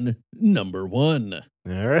question number 1.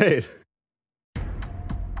 All right.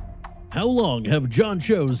 How long have John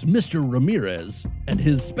Cho's Mr. Ramirez and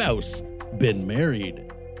his spouse been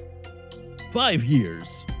married? 5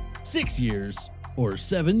 years, 6 years, or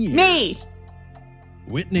 7 years? Me.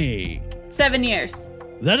 Whitney. 7 years.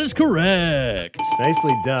 That is correct.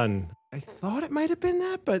 Nicely done. I thought it might have been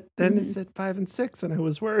that, but then it said 5 and 6, and I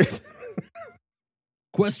was worried.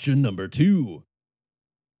 Question number 2.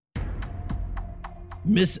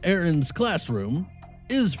 Miss Aaron's classroom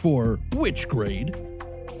is for which grade?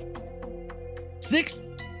 6th,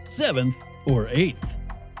 7th, or 8th?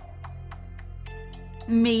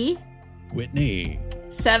 Me. Whitney.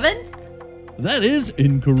 7th. That is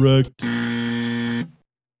incorrect.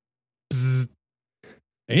 Bzzz.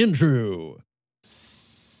 Andrew.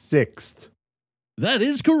 6th. That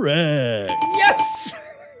is correct. Yes!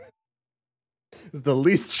 This is the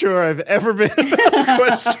least sure I've ever been about the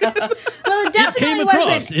question. Well, it It came definitely across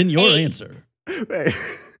wasn't in your 8. answer.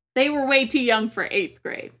 They were way too young for 8th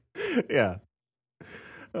grade. Yeah.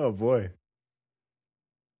 Oh, boy.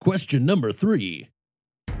 Question number 3.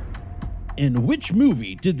 In which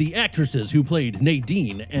movie did the actresses who played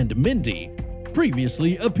Nadine and Mindy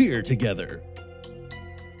previously appear together?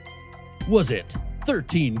 Was it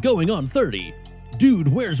 13 Going on 30, Dude,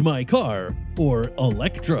 Where's My Car, or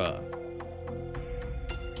Elektra?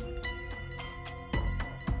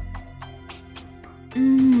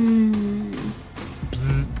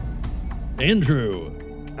 Andrew.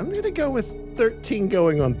 I'm going to go with 13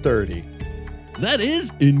 Going on 30. That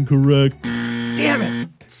is incorrect. Damn it.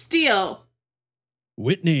 Steal.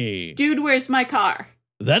 Whitney. Dude, Where's My Car?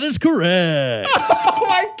 That is correct. Oh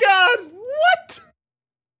my God. What?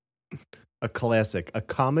 A classic. A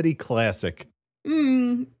comedy classic.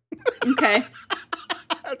 Okay.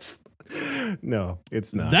 No,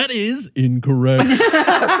 it's not. That is incorrect.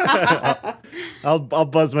 I'll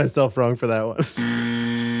buzz myself wrong for that one.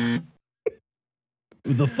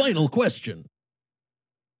 The final question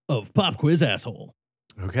of Pop Quiz Asshole.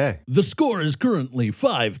 Okay. The score is currently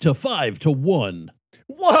 5-1.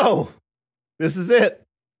 Whoa. This is it.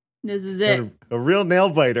 This is it. A real nail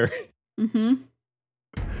biter. Mm-hmm.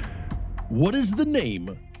 What is the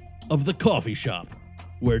name of the coffee shop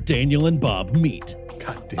where Daniel and Bob meet?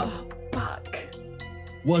 God damn. Oh, fuck.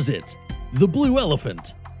 Was it the Blue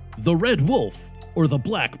Elephant, the Red Wolf, or the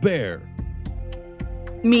Black Bear?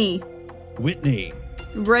 Me. Whitney.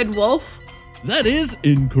 Red Wolf? That is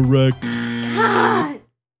incorrect. God.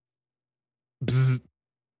 Bzz.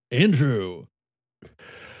 Andrew.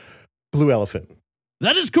 Blue Elephant.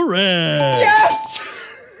 That is correct. Yes!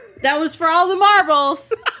 That was for all the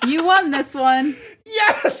marbles. You won this one.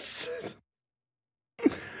 Yes!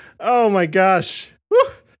 Oh my gosh. Woo.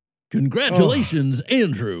 Congratulations,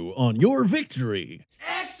 Andrew, on your victory.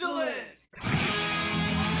 Excellent!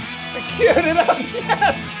 I queued it up,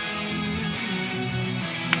 yes!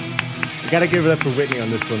 I gotta give it up for Whitney on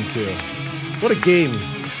this one, too. What a game.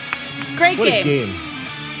 Great What game. a game.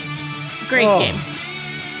 Great Oh. game.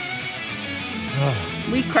 Oh.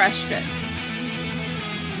 We crushed it.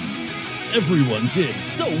 Everyone did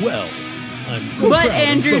so well. I'm so But proud of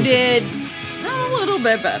Andrew both of you. did a little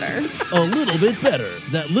bit better. A little bit better.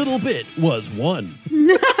 That little bit was 1.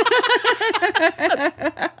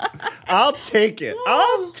 I'll take it.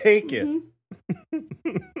 I'll take it.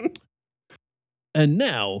 And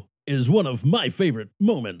now is one of my favorite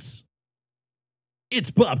moments.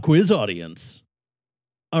 It's Pop Quiz Audience.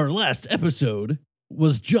 Our last episode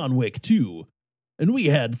was John Wick 2, and we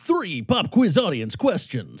had 3 Pop Quiz Audience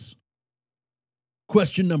questions.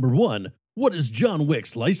 Question number 1, what is John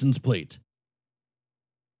Wick's license plate?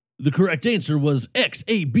 The correct answer was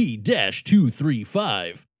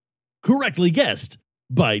XAB-235, correctly guessed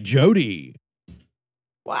by Jody.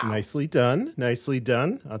 Wow. Nicely done. Nicely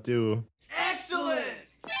done. I'll do. Excellent!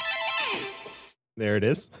 There it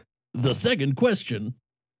is. The second question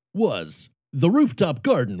was the rooftop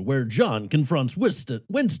garden where John confronts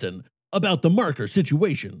Winston about the marker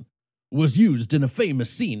situation was used in a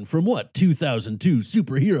famous scene from what 2002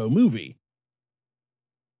 superhero movie?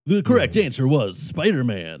 The correct answer was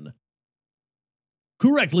Spider-Man.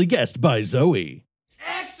 Correctly guessed by Zoe.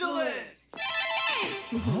 Excellent!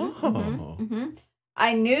 Oh.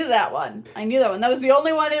 I knew that one. That was the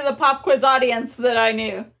only one in the Pop Quiz Audience that I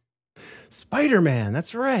knew. Spider-Man.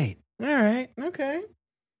 That's right. All right. Okay.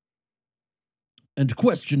 And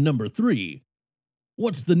question number 3.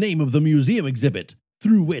 What's the name of the museum exhibit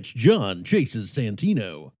through which John chases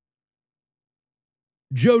Santino?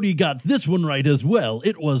 Jody got this one right as well.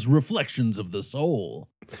 It was Reflections of the Soul.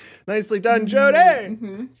 Nicely done, Jody.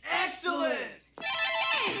 Mm-hmm. Excellent!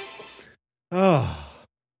 Oh.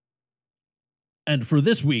 And for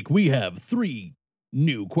this week, we have 3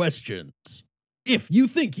 new questions. If you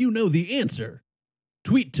think you know the answer,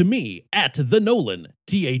 tweet to me at the Nolan,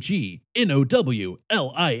 TheNowlin,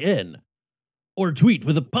 or tweet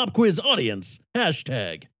with a Pop Quiz Audience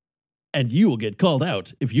hashtag, and you will get called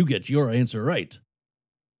out if you get your answer right.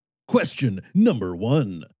 Question number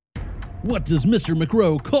 1. What does Mr.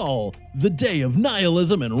 McRow call the day of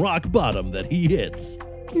nihilism and rock bottom that he hits?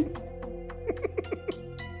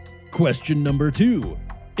 Question number 2.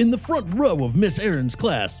 In the front row of Miss Aaron's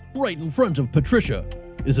class, right in front of Patricia,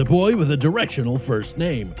 is a boy with a directional first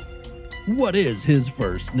name. What is his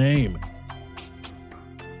first name?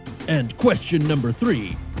 And question number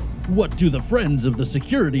 3. What do the friends of the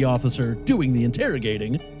security officer doing the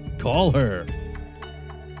interrogating call her?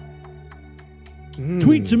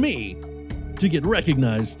 Tweet to me to get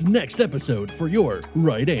recognized next episode for your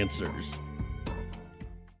right answers.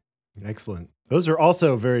 Excellent. Those are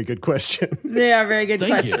also very good questions. They are very good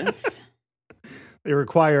Thank you. questions. They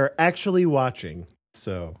require actually watching.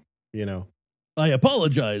 So, you know. I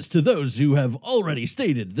apologize to those who have already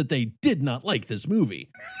stated that they did not like this movie.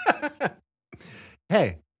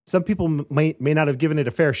 Hey, some people may not have given it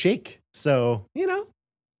a fair shake. So, you know,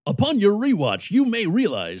 Upon your rewatch, you may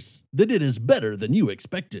realize that it is better than you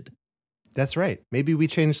expected. That's right. Maybe we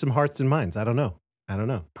changed some hearts and minds. I don't know.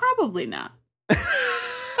 Probably not.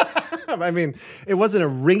 I mean, it wasn't a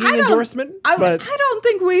ringing endorsement, but I don't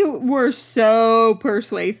think we were so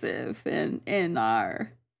persuasive in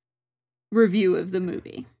our review of the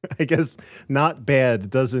movie. I guess not bad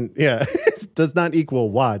does not equal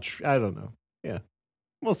watch. I don't know. Yeah.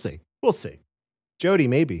 We'll see. Jody,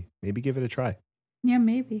 maybe give it a try. Yeah,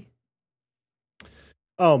 maybe.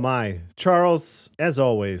 Oh my. Charles, as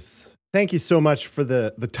always, thank you so much for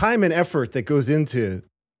the time and effort that goes into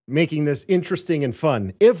making this interesting and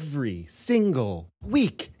fun every single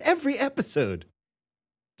week, every episode.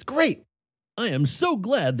 It's great. I am so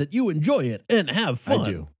glad that you enjoy it and have fun. I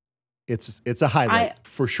do. It's a highlight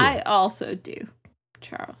for sure. I also do,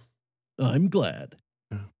 Charles. I'm glad.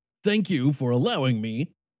 Thank you for allowing me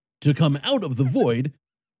to come out of the void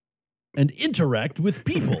and interact with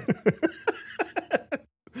people.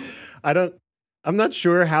 I'm not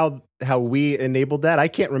sure how we enabled that. I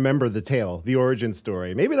can't remember the origin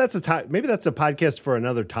story. Maybe that's a podcast for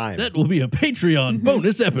another time. That will be a Patreon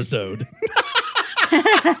bonus episode. We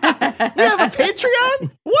have a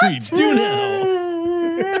Patreon? What? We do now.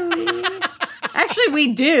 Actually,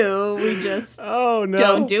 we do. We just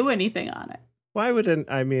don't do anything on it. Why wouldn't?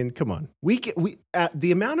 I mean, come on. We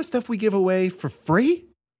the amount of stuff we give away for free.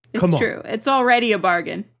 It's true. It's already a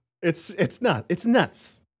bargain. It's not. It's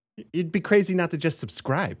nuts. You'd be crazy not to just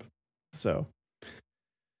subscribe. So,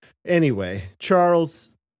 anyway,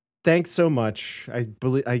 Charles, thanks so much.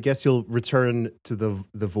 I guess you'll return to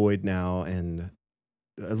the void now, and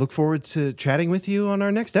I look forward to chatting with you on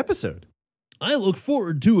our next episode. I look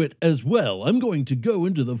forward to it as well. I'm going to go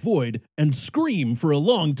into the void and scream for a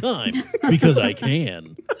long time because I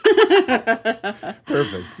can.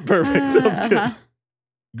 Perfect. Sounds good.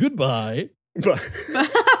 Goodbye. Bye.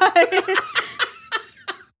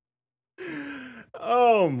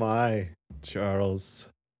 Oh my, Charles.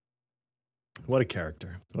 What a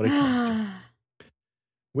character.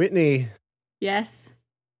 Whitney. Yes.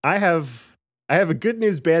 I have a good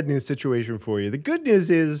news, bad news situation for you. The good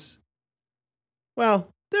news is, well,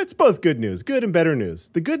 that's both good news, good and better news.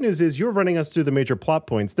 The good news is you're running us through the major plot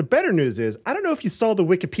points. The better news is, I don't know if you saw the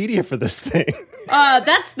Wikipedia for this thing.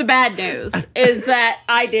 That's the bad news, is that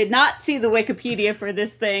I did not see the Wikipedia for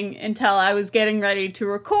this thing until I was getting ready to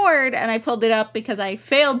record, and I pulled it up because I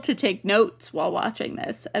failed to take notes while watching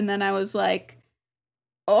this. And then I was like,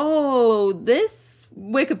 oh, this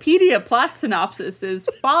Wikipedia plot synopsis is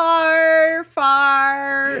far,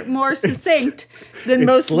 far more succinct than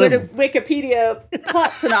most Wikipedia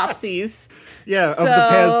plot synopses. Yeah, of the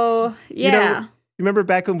past. Yeah. Remember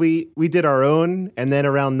back when we did our own, and then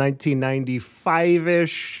around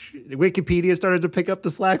 1995-ish, Wikipedia started to pick up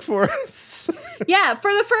the slack for us? Yeah,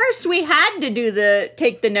 for the first, we had to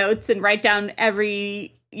take the notes and write down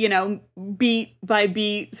every, beat by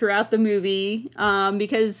beat throughout the movie,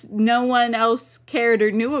 because no one else cared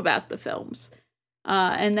or knew about the films.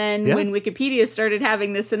 And then when Wikipedia started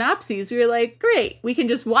having the synopses, we were like, great, we can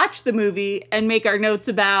just watch the movie and make our notes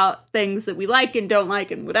about things that we like and don't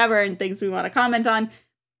like and whatever, and things we want to comment on.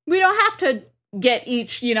 We don't have to get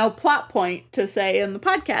each, plot point to say in the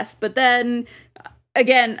podcast. But then,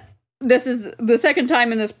 again, this is the second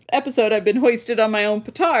time in this episode I've been hoisted on my own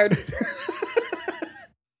petard.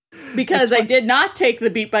 Because I did not take the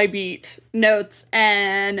beat by beat notes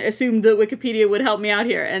and assumed that Wikipedia would help me out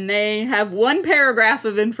here. And they have one paragraph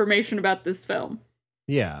of information about this film.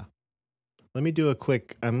 Yeah. I'm going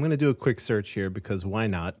to do a quick search here because why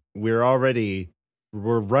not? This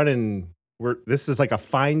is like a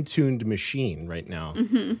fine-tuned machine right now.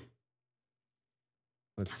 Mm-hmm.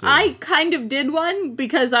 Let's see. I kind of did one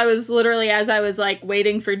because I was literally, as I was like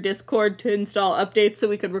waiting for Discord to install updates so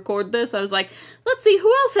we could record this, I was like, let's see,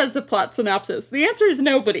 who else has a plot synopsis? The answer is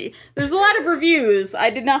nobody. There's a lot of reviews.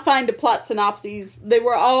 I did not find a plot synopsis. They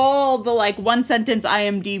were all the like one sentence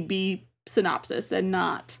IMDb synopsis and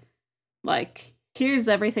not like, here's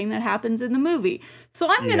everything that happens in the movie. So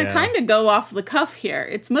I'm going to kind of go off the cuff here.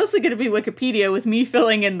 It's mostly going to be Wikipedia with me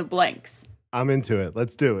filling in the blanks. I'm into it.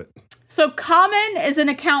 Let's do it. So Common is an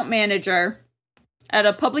account manager at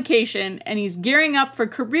a publication, and he's gearing up for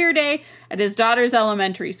career day at his daughter's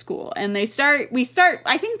elementary school. And I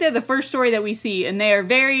think they're the first story that we see, and they are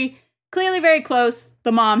very clearly very close.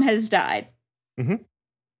 The mom has died. Mm-hmm.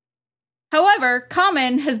 However,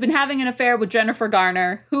 Common has been having an affair with Jennifer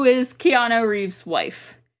Garner, who is Keanu Reeves'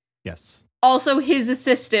 wife. Yes. Also his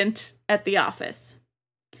assistant at the office.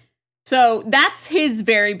 So that's his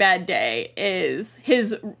very bad day, is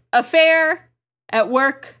his affair at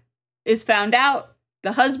work is found out.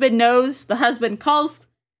 The husband knows. The husband calls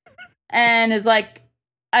and is like,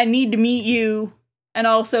 I need to meet you and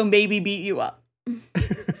also maybe beat you up.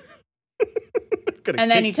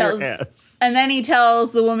 And then he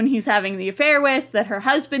tells the woman he's having the affair with that her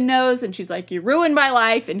husband knows, and she's like, you ruined my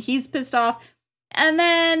life, and he's pissed off. And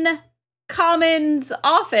then Common's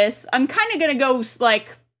office, I'm kind of going to go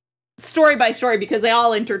like story by story because they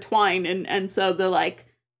all intertwine, and so the like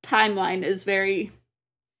timeline is very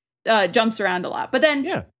jumps around a lot. But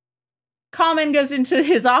then Common goes into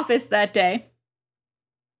his office that day,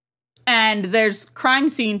 and there's crime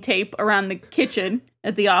scene tape around the kitchen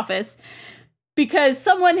at the office because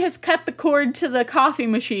someone has cut the cord to the coffee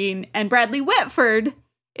machine, and Bradley Whitford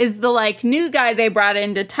is the like new guy they brought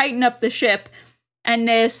in to tighten up the ship. And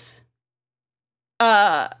this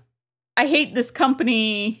I hate this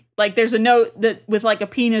company, like there's a note that with like a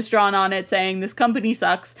penis drawn on it saying this company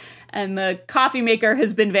sucks, and the coffee maker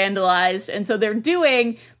has been vandalized. And so they're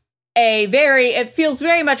doing it feels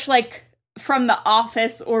very much like From the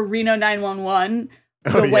Office or Reno 911,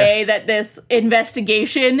 way that this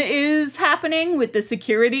investigation is happening with the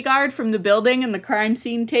security guard from the building and the crime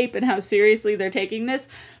scene tape and how seriously they're taking this.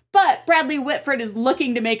 But Bradley Whitford is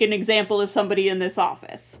looking to make an example of somebody in this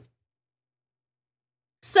office.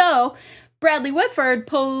 So Bradley Whitford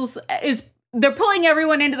they're pulling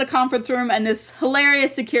everyone into the conference room, and this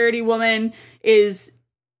hilarious security woman is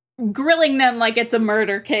grilling them like it's a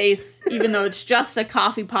murder case, even though it's just a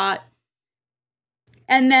coffee pot.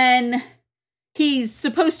 And then he's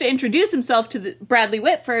supposed to introduce himself to Bradley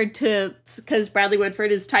Whitford because Bradley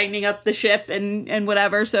Whitford is tightening up the ship and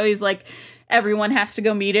whatever. So he's like, everyone has to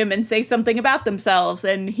go meet him and say something about themselves.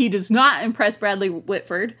 And he does not impress Bradley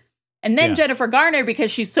Whitford. And then Jennifer Garner,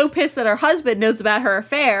 because she's so pissed that her husband knows about her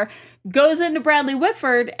affair, goes into Bradley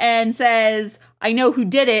Whitford and says, I know who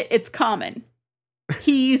did it. It's Common.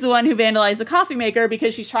 He's the one who vandalized the coffee maker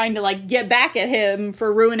because she's trying to like get back at him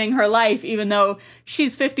for ruining her life, even though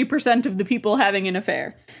she's 50% of the people having an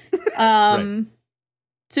affair. Right.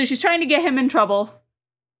 So she's trying to get him in trouble.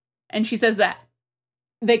 And she says that.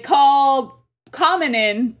 They call Common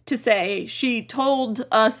in to say, she told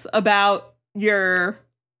us about your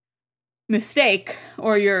mistake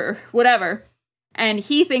or your whatever. And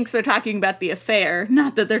he thinks they're talking about the affair,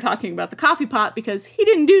 not that they're talking about the coffee pot, because he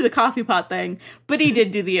didn't do the coffee pot thing, but he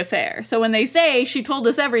did do the affair. So when they say she told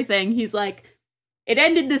us everything, he's like, it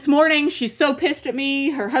ended this morning. She's so pissed at me.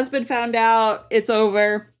 Her husband found out. It's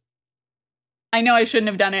over. I know I shouldn't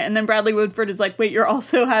have done it. And then Bradley Whitford is like, wait, you're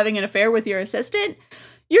also having an affair with your assistant?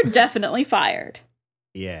 You're definitely fired.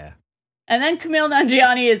 Yeah. And then Kumail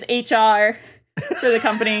Nanjiani is HR for the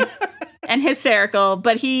company and hysterical,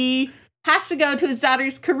 but he has to go to his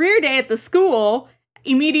daughter's career day at the school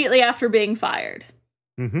immediately after being fired.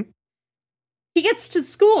 Mm-hmm. He gets to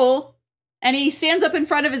school and he stands up in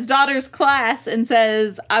front of his daughter's class and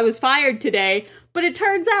says, I was fired today. But it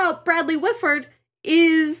turns out Bradley Whitford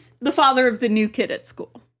is the father of the new kid at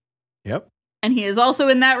school. Yep. And he is also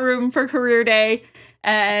in that room for career day,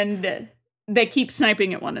 and they keep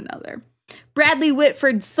sniping at one another. Bradley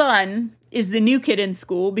Whitford's son is the new kid in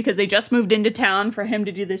school because they just moved into town for him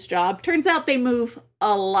to do this job. Turns out they move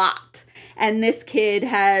a lot. And this kid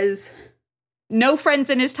has no friends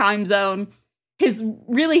in his time zone. His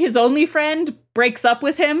only friend breaks up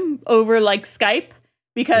with him over like Skype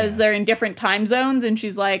because they're in different time zones. And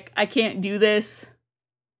she's like, I can't do this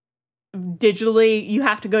digitally. You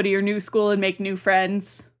have to go to your new school and make new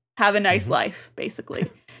friends. Have a nice life, basically.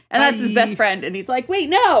 And that's his best friend. And he's like, wait,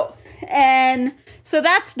 no. And so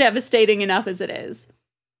that's devastating enough as it is.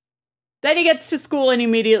 Then he gets to school and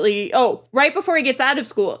immediately, right before he gets out of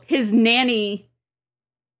school, his nanny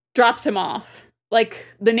drops him off. Like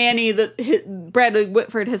the nanny that Bradley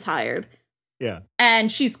Whitford has hired. Yeah.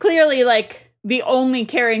 And she's clearly like the only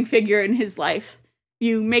caring figure in his life.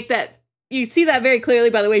 You see that very clearly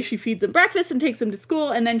by the way she feeds him breakfast and takes him to school.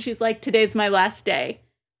 And then she's like, today's my last day.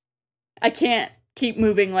 I can't keep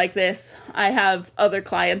moving like this. I have other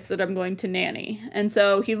clients that I'm going to nanny. And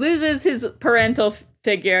so he loses his parental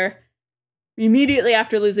figure immediately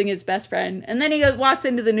after losing his best friend. And then he walks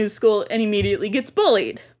into the new school and immediately gets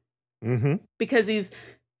bullied. Mm-hmm. Because he's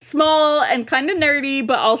small and kind of nerdy,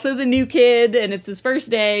 but also the new kid, and it's his first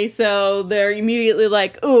day. So they're immediately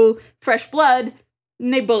like, ooh, fresh blood.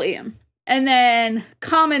 And they bully him. And then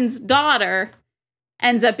Common's daughter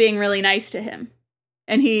ends up being really nice to him.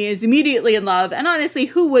 And he is immediately in love. And honestly,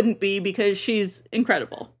 who wouldn't be? Because she's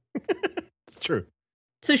incredible. It's true.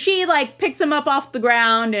 So she like picks him up off the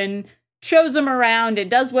ground and shows him around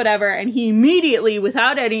and does whatever. And he immediately,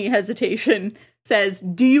 without any hesitation, says,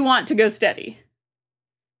 do you want to go steady?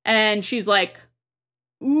 And she's like,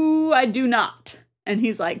 ooh, I do not. And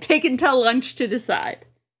he's like, take until lunch to decide.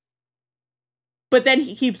 But then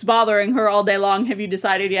he keeps bothering her all day long. Have you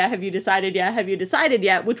decided yet? Have you decided yet? Have you decided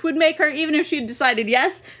yet? Which would make her, even if she had decided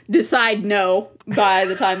yes, decide no by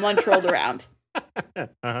the time lunch rolled around.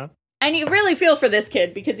 Uh-huh. And you really feel for this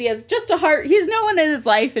kid because he has just a heart. He's no one in his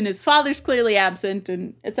life, and his father's clearly absent,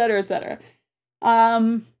 and et cetera, et cetera.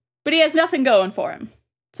 But he has nothing going for him.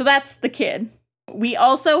 So that's the kid. We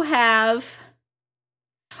also have...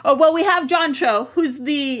 we have John Cho, who's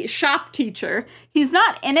the shop teacher. He's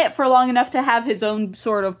not in it for long enough to have his own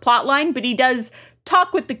sort of plot line, but he does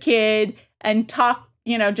talk with the kid and talk,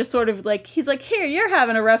 just sort of like, he's like, here, you're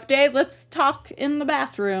having a rough day. Let's talk in the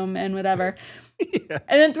bathroom and whatever. Yeah.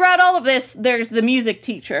 And then throughout all of this, there's the music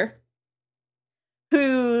teacher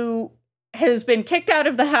who has been kicked out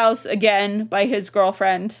of the house again by his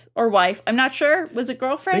girlfriend or wife. I'm not sure. Was it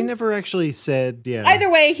girlfriend? They never actually said, yeah. Either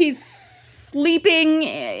way, he's sleeping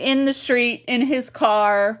in the street in his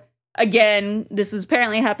car. Again, this has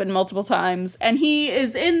apparently happened multiple times. And he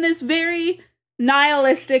is in this very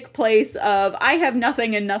nihilistic place of, I have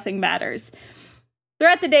nothing and nothing matters.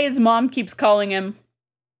 Throughout the day, his mom keeps calling him.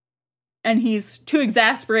 And he's too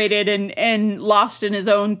exasperated and lost in his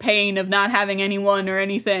own pain of not having anyone or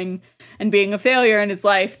anything and being a failure in his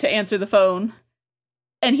life to answer the phone.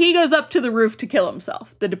 And he goes up to the roof to kill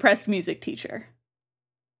himself, the depressed music teacher.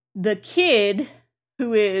 The kid,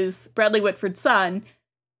 who is Bradley Whitford's son,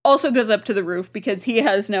 also goes up to the roof because he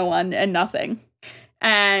has no one and nothing.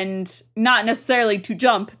 And not necessarily to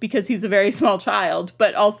jump because he's a very small child,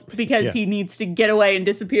 but also because he needs to get away and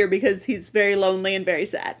disappear because he's very lonely and very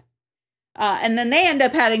sad. And then they end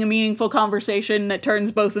up having a meaningful conversation that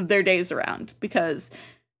turns both of their days around because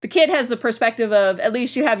the kid has the perspective of, at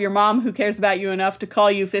least you have your mom who cares about you enough to call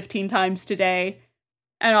you 15 times today.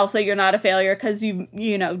 And also you're not a failure because you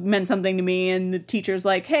meant something to me. And the teacher's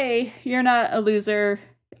like, hey, you're not a loser.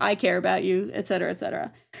 I care about you, et cetera, et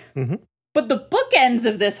cetera. Mm-hmm. But the bookends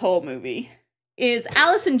of this whole movie is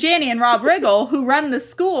Allison Janney and Rob Riggle, who run the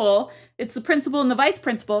school. It's the principal and the vice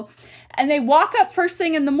principal. And they walk up first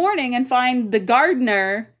thing in the morning and find the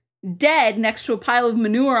gardener dead next to a pile of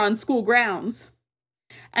manure on school grounds.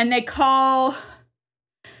 And they're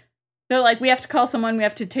like, we have to call someone, we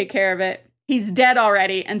have to take care of it. He's dead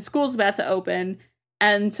already, and school's about to open.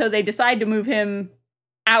 And so they decide to move him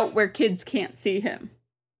out where kids can't see him.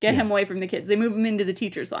 Get him away from the kids. They move him into the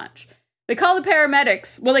teacher's lounge. They call the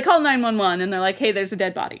paramedics. Well, they call 911, and they're like, hey, there's a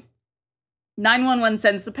dead body. 911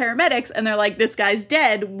 sends the paramedics, and they're like, this guy's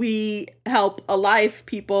dead. We help alive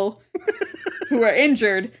people who are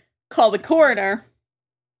injured. Call the coroner.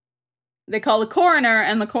 They call the coroner,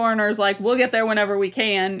 and the coroner's like, we'll get there whenever we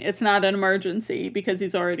can. It's not an emergency because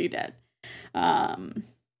he's already dead.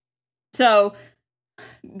 So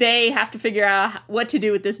they have to figure out what to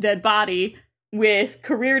do with this dead body with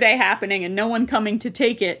career day happening and no one coming to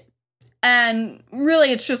take it. And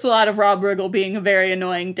really, it's just a lot of Rob Riggle being a very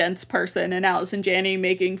annoying, dense person and Allison Janney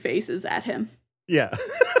making faces at him. Yeah.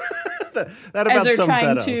 that about as they're sums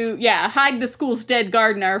trying that to, up. hide the school's dead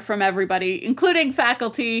gardener from everybody, including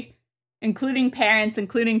faculty, including parents,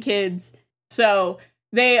 including kids. So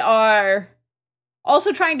they are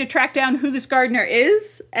also trying to track down who this gardener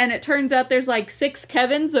is. And it turns out there's like 6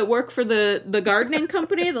 Kevins that work for the gardening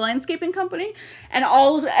company, the landscaping company. And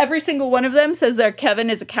every single one of them says their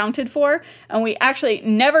Kevin is accounted for. And we actually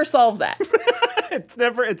never solve that.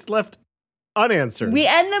 It's left unanswered. We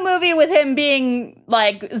end the movie with him being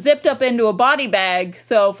like zipped up into a body bag.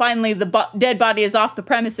 So finally the dead body is off the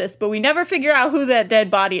premises, but we never figure out who that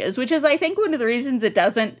dead body is, which is, I think, one of the reasons it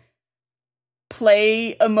doesn't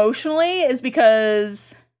play emotionally is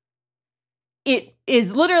because it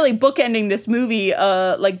is literally bookending this movie,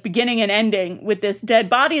 like beginning and ending with this dead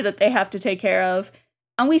body that they have to take care of.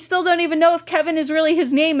 And we still don't even know if Kevin is really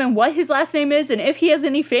his name and what his last name is and if he has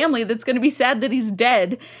any family that's going to be sad that he's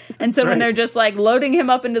dead. And so when they're just like loading him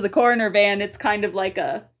up into the coroner van, it's kind of like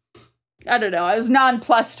I don't know. I was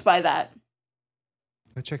nonplussed by that.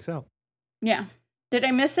 That checks out. Yeah. Did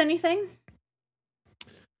I miss anything?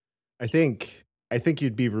 I think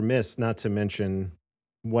you'd be remiss not to mention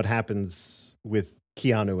what happens with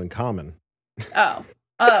Keanu and Common. Oh,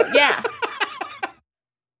 yeah.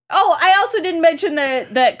 Oh, I also didn't mention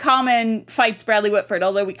that Common fights Bradley Whitford,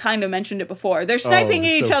 although we kind of mentioned it before. They're sniping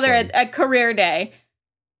at each other at career day.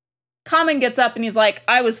 Common gets up and he's like,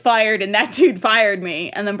 I was fired and that dude fired me.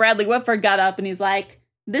 And then Bradley Whitford got up and he's like,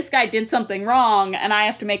 this guy did something wrong and I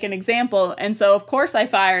have to make an example. And so, of course, I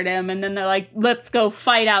fired him. And then they're like, let's go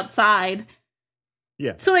fight outside.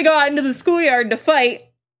 Yeah. So they go out into the schoolyard to fight.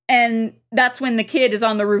 And that's when the kid is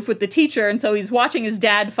on the roof with the teacher. And so he's watching his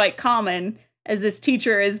dad fight Common as this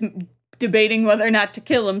teacher is debating whether or not to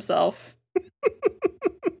kill himself.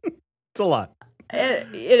 It's a lot.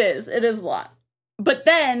 It is a lot. But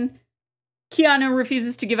then Keanu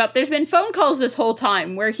refuses to give up. There's been phone calls this whole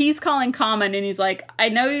time where he's calling Common and he's like, I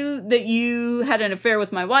know that you had an affair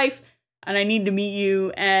with my wife and I need to meet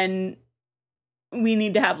you and we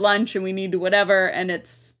need to have lunch and we need to whatever. And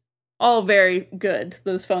it's all very good,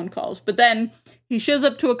 those phone calls. But then he shows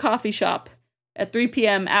up to a coffee shop at 3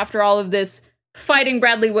 p.m. after all of this fighting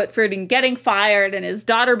Bradley Whitford and getting fired and his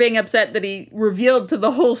daughter being upset that he revealed to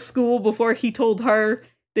the whole school before he told her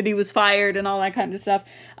that he was fired and all that kind of stuff.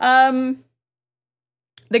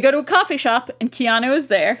 They go to a coffee shop and Keanu is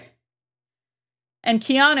there. And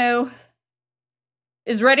Keanu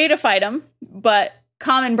is ready to fight him, but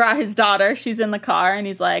Common brought his daughter. She's in the car and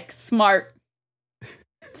he's like, smart.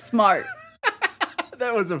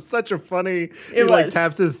 That was such a funny, It like was.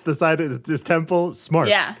 taps the side of his temple. Smart.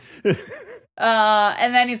 Yeah.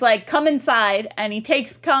 And then he's like, come inside. And he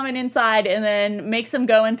takes Common inside and then makes him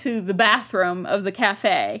go into the bathroom of the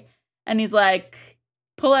cafe. And he's like,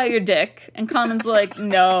 pull out your dick. And Common's like,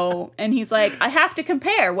 no. And he's like, I have to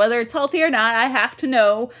compare. Whether it's healthy or not, I have to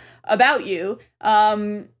know about you.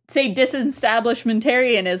 Say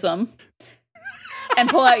disestablishmentarianism. And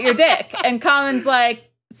pull out your dick. And Common's like,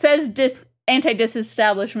 says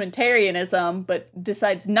anti-disestablishmentarianism, but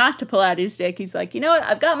decides not to pull out his dick. He's like, you know what?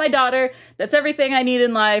 I've got my daughter. That's everything I need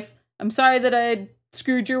in life. I'm sorry that I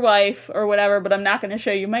screwed your wife or whatever, but I'm not going to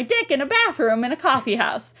show you my dick in a bathroom in a coffee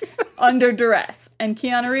house under duress. And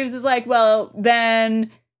Keanu Reeves is like, well,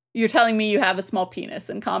 then you're telling me you have a small penis.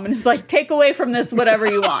 And Common is like, take away from this whatever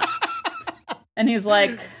you want. And he's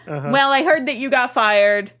like, well, I heard that you got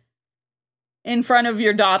fired in front of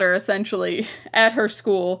your daughter, essentially, at her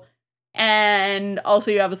school. And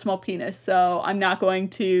also you have a small penis, so I'm not going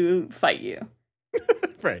to fight you.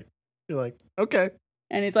 Right. You're like, okay.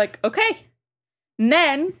 And he's like, okay. And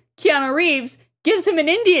then Keanu Reeves gives him an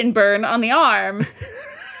Indian burn on the arm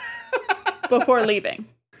before leaving.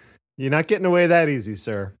 You're not getting away that easy,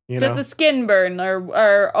 sir. You Does know? a skin burn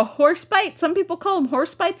or a horse bite? Some people call them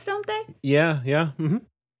horse bites, don't they? Yeah. Mm-hmm.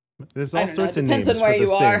 There's I all don't sorts know. of Depends names on where for the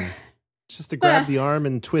you sin. are. It's just to grab the arm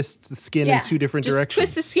and twist the skin in two different just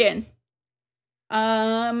directions. Twist the skin.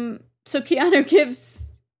 So Keanu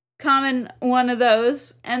gives Common one of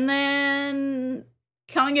those, and then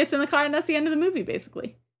Common gets in the car, and that's the end of the movie,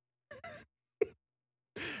 basically.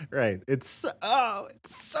 Right. It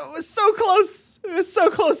was so close. It was so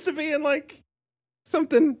close to being like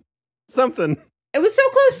something. It was so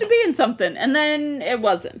close to being something, and then it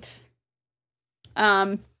wasn't.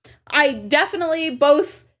 I definitely,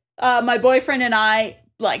 both my boyfriend and I,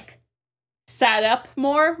 like, sat up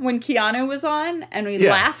more when Keanu was on, and we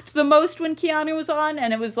laughed the most when Keanu was on,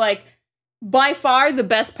 and it was, like, by far the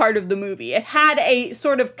best part of the movie. It had a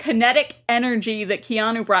sort of kinetic energy that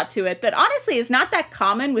Keanu brought to it that honestly is not that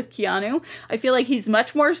common with Keanu. I feel like he's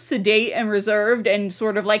much more sedate and reserved and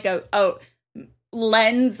sort of like a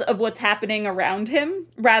lens of what's happening around him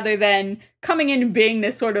rather than coming in and being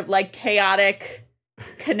this sort of like chaotic,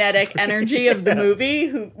 kinetic energy of the movie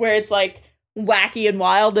where it's like wacky and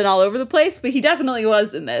wild and all over the place. But he definitely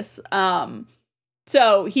was in this.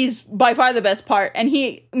 So he's by far the best part. And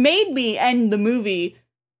he made me end the movie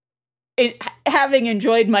having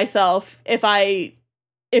enjoyed myself. If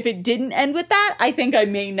it didn't end with that, I think I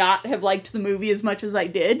may not have liked the movie as much as I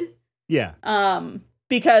did. Yeah.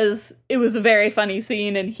 Because it was a very funny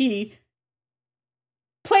scene and he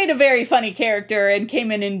played a very funny character and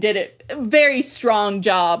came in and did a very strong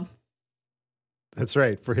job. That's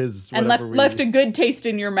right. For his and left a good taste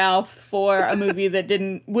in your mouth for a movie that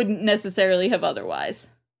wouldn't necessarily have otherwise.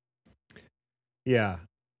 Yeah.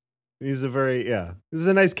 This is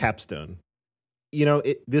a nice capstone. You know,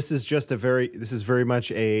 this is very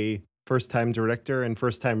much a first-time director and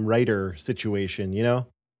first-time writer situation, you know?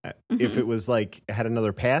 Mm-hmm. If it was like it had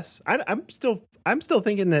another pass, I'm still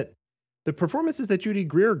thinking that the performances that Judy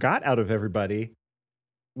Greer got out of everybody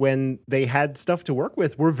when they had stuff to work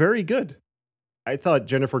with were very good. I thought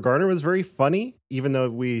Jennifer Garner was very funny, even though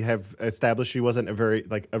we have established she wasn't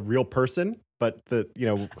a real person. But her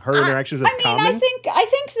interactions with Common. I think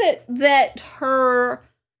that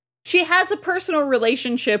she has a personal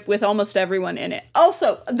relationship with almost everyone in it.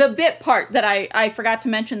 Also, the bit part that I forgot to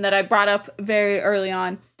mention that I brought up very early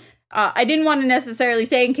on. I didn't want to necessarily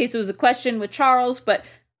say in case it was a question with Charles, but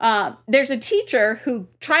there's a teacher who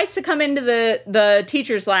tries to come into the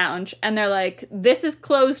teacher's lounge, and they're like, "This is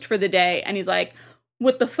closed for the day," and he's like,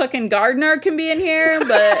 "What, the fucking gardener can be in here,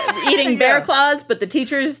 but eating bear claws, but the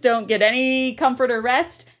teachers don't get any comfort or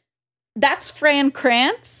rest." That's Fran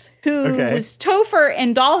Krantz, who was Topher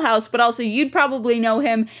in Dollhouse, but also you'd probably know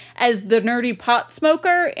him as the nerdy pot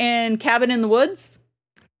smoker in Cabin in the Woods.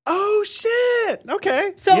 Oh, shit.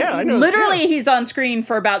 Okay. So yeah, I know. literally he's on screen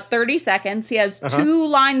for about 30 seconds. He has 2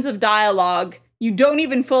 lines of dialogue. You don't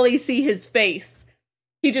even fully see his face.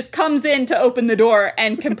 He just comes in to open the door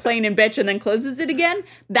and complain and bitch and then closes it again.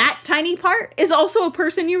 That tiny part is also a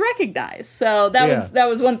person you recognize. So that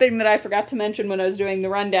was one thing that I forgot to mention when I was doing the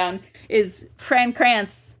rundown is Fran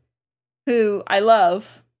Kranz, who I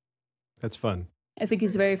love. That's fun. I think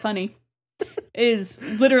he's very funny.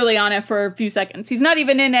 Is literally on it for a few seconds. He's not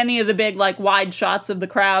even in any of the big like wide shots of the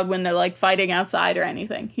crowd when they're like fighting outside or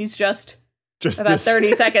anything. He's just about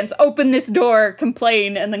 30 seconds. Open this door,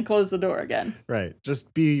 complain, and then close the door again. Right.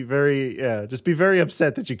 Just be very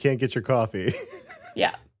upset that you can't get your coffee.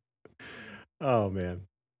 Yeah. Oh man.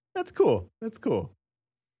 That's cool.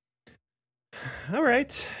 All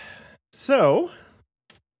right. So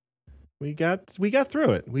we got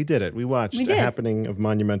through it. We did it. We watched A Happening of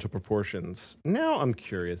Monumental Proportions. Now I'm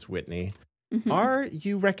curious, Whitney, are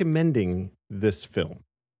you recommending this film?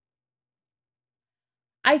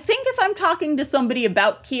 I think if I'm talking to somebody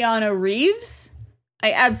about Keanu Reeves,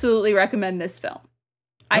 I absolutely recommend this film.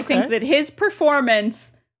 I think that his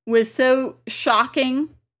performance was so shocking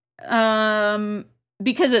because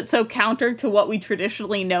it's so counter to what we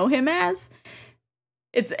traditionally know him as.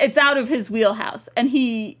 It's out of his wheelhouse, and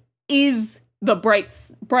he is the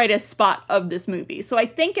brightest spot of this movie. So I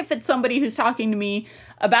think if it's somebody who's talking to me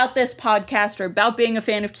about this podcast or about being a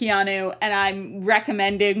fan of Keanu, and I'm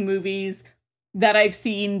recommending movies that I've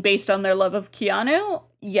seen based on their love of Keanu,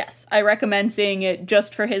 yes, I recommend seeing it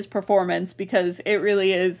just for his performance, because it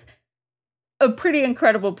really is a pretty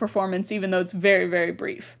incredible performance, even though it's very, very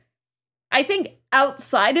brief. I think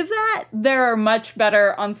outside of that, there are much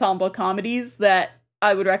better ensemble comedies that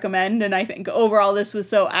I would recommend, and I think overall this was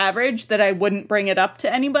so average that I wouldn't bring it up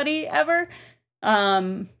to anybody ever.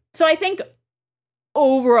 So I think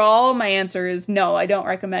overall my answer is no, I don't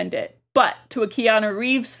recommend it. But to a Keanu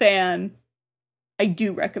Reeves fan, I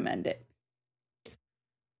do recommend it.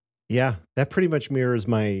 Yeah, that pretty much mirrors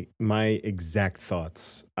my exact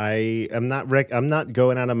thoughts. I'm not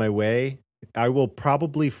going out of my way. I will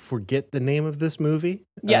probably forget the name of this movie.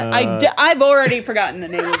 Yeah, I've already forgotten the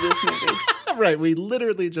name of this movie. Right, we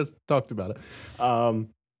literally just talked about it.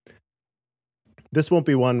 This won't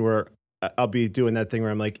be one where I'll be doing that thing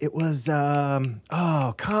where I'm like, it was,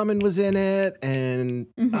 Common was in it, and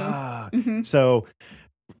so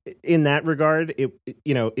in that regard, it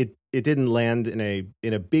didn't land in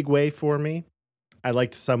a big way for me. I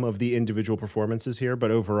liked some of the individual performances here,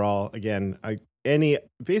 but overall, again,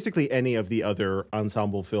 basically any of the other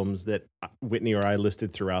ensemble films that Whitney or I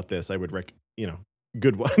listed throughout this, I would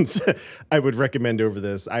good ones. I would recommend over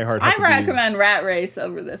this. I recommend Rat Race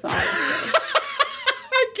over this, honestly.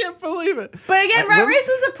 I can't believe it. But again, Rat Race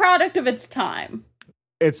was a product of its time.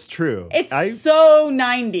 It's true. It's so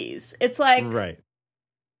 90s. It's like... Right.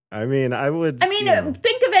 I mean,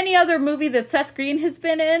 think of any other movie that Seth Green has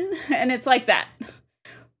been in, and it's like that.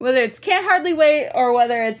 Whether it's Can't Hardly Wait or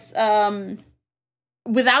whether it's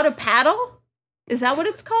Without a Paddle. Is that what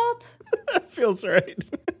it's called? That feels right.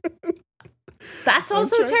 That's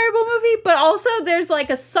also a terrible movie, but also there's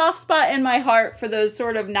like a soft spot in my heart for those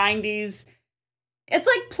sort of 90s. It's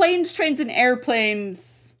like Planes, Trains, and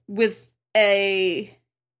Airplanes with a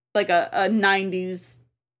 90s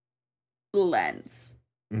lens.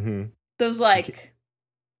 Mm-hmm. Those like,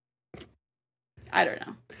 I don't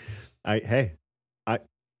know.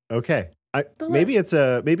 Maybe it's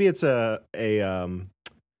a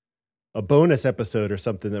bonus episode or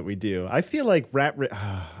something that we do. I feel like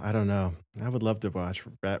I don't know. I would love to watch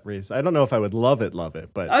Rat Race. I don't know if I would love it,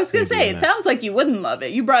 but I was going to say, it sounds like you wouldn't love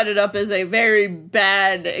it. You brought it up as a very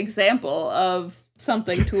bad example of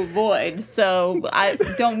something to avoid. So I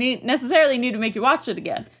don't necessarily need to make you watch it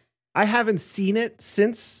again. I haven't seen it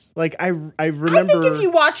since, I remember. I think if you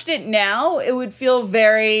watched it now, it would feel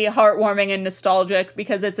very heartwarming and nostalgic,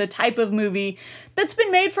 because it's a type of movie that's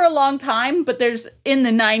been made for a long time, but in the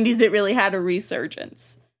 90s, it really had a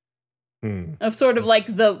resurgence of sort of like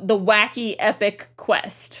the wacky epic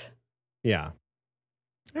quest. Yeah.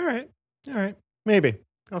 All right. Maybe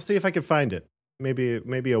I'll see if I can find it.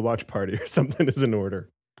 Maybe a watch party or something is in order.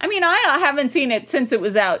 I mean, I haven't seen it since it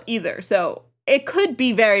was out either, so it could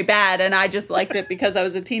be very bad, and I just liked it because I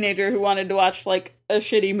was a teenager who wanted to watch like a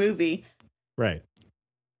shitty movie. Right.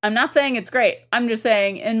 I'm not saying it's great. I'm just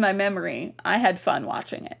saying, in my memory, I had fun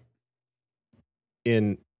watching it.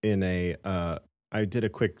 I did a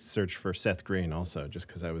quick search for Seth Green also, just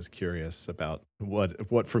because I was curious about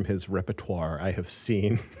what from his repertoire I have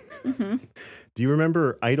seen. Mm-hmm. Do you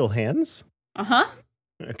remember Idle Hands? Uh-huh.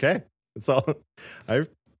 Okay. That's all.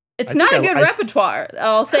 It's not a good repertoire.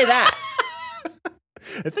 I'll say that.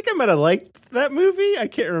 I think I might have liked that movie. I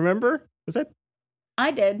can't remember. Was that?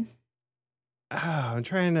 I did. I'm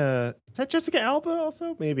trying to. Is that Jessica Alba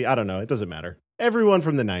also? Maybe. I don't know. It doesn't matter. Everyone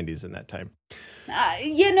from the 90s in that time.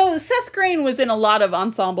 Seth Green was in a lot of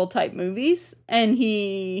ensemble type movies, and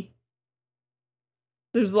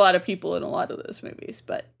there's a lot of people in a lot of those movies,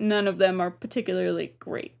 but none of them are particularly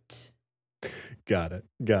great. Got it.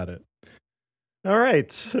 All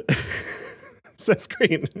right. Seth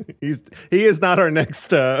Green. He is not our next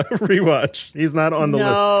rewatch. He's not on the list.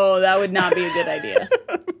 No, that would not be a good idea.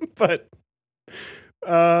 But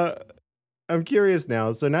I'm curious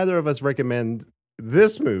now. So neither of us recommend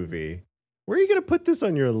this movie. Where are you going to put this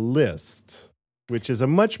on your list? Which is a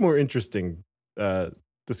much more interesting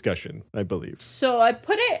discussion, I believe. So I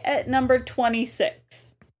put it at number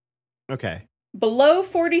 26. Okay. Below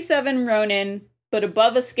 47 Ronin, but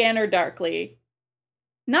above A Scanner Darkly.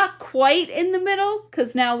 Not quite in the middle,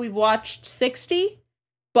 because now we've watched 60,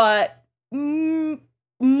 but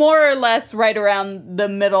more or less right around the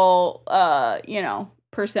middle,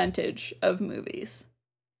 percentage of movies.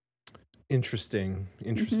 Interesting.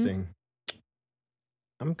 Mm-hmm.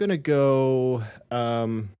 I'm going to go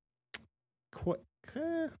quite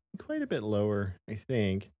a bit lower, I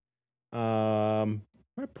think. I'm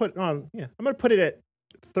going to put it at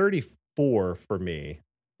 34 for me.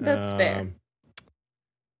 That's fair.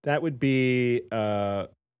 That would be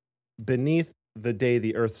Beneath the Day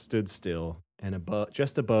the Earth Stood Still and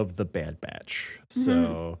just above The Bad Batch.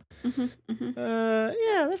 So,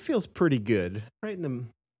 that feels pretty good. Right in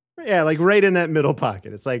that middle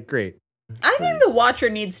pocket. It's like, great. I think The Watcher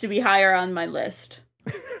needs to be higher on my list.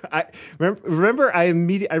 I remember I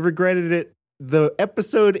regretted it the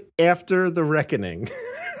episode after The Reckoning.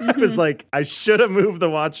 I was like, I should have moved The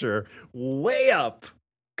Watcher way up.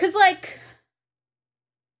 Because,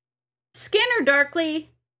 Scanner Darkly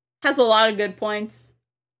has a lot of good points.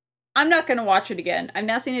 I'm not going to watch it again. I've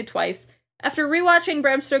now seen it twice. After rewatching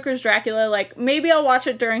Bram Stoker's Dracula, maybe I'll watch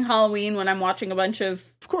it during Halloween when I'm watching a bunch of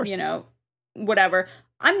course, whatever.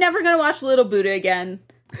 I'm never going to watch Little Buddha again.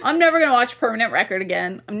 I'm never going to watch Permanent Record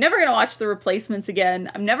again. I'm never going to watch The Replacements again.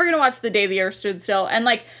 I'm never going to watch The Day the Earth Stood Still. And,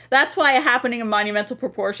 that's why A Happening of Monumental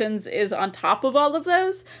Proportions is on top of all of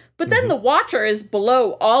those. But then The Watcher is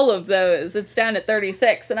below all of those. It's down at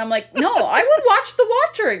 36. And I'm like, no, I would watch The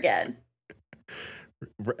Watcher again.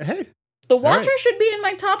 Hey. The Watcher should be in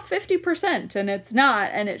my top 50%, and it's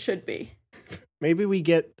not, and it should be. Maybe we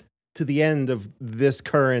get to the end of this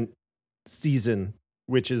current season,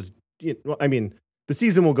 which is, the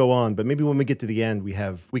season will go on, but maybe when we get to the end, we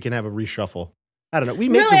can have a reshuffle. I don't know. We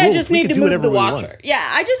make the rules. I just need to move The Watcher. Want. Yeah,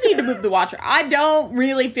 I just need to move The Watcher. I don't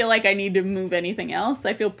really feel like I need to move anything else.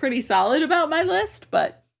 I feel pretty solid about my list,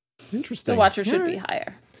 but interesting. The Watcher should be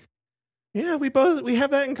higher. Yeah, we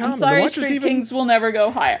have that in common. I'm sorry, Street Kings will never go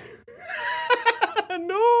higher.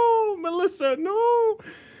 No, Melissa, no.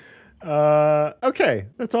 Okay,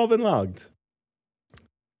 that's all been logged.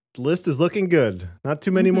 The list is looking good. Not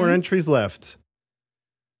too many more entries left.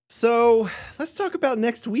 So let's talk about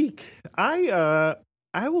next week. I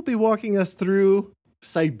will be walking us through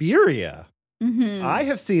Siberia. I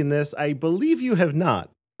have seen this. I believe you have not.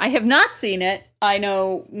 I have not seen it. I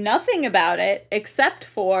know nothing about it except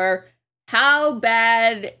for how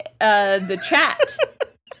bad the chat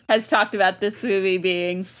has talked about this movie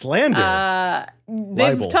being slander.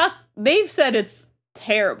 They've said it's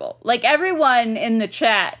terrible. Everyone in the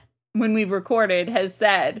chat when we've recorded has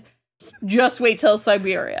said, just wait till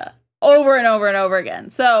Siberia, over and over and over again.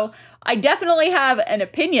 So I definitely have an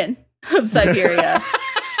opinion of Siberia,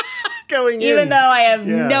 even though I have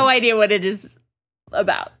no idea what it is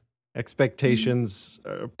about. Expectations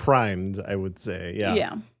primed, I would say.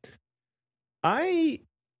 Yeah. I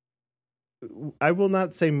will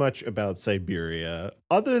not say much about Siberia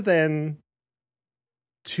other than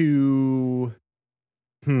to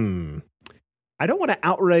I don't want to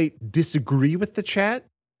outright disagree with the chat.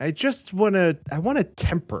 I want to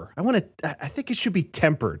temper. I think it should be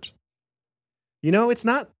tempered. It's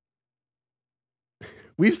not.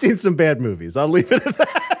 We've seen some bad movies. I'll leave it at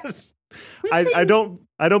that. I don't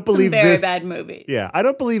believe very this bad movie. Yeah, I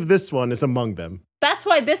don't believe this one is among them. That's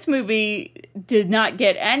why this movie did not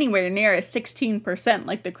get anywhere near a 16%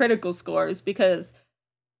 like the critical scores, because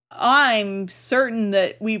I'm certain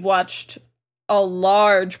that we've watched a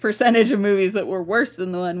large percentage of movies that were worse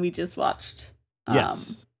than the one we just watched.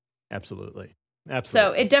 Yes, absolutely.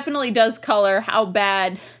 So it definitely does color how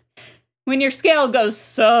bad, when your scale goes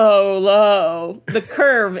so low, the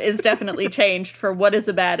curve is definitely changed for what is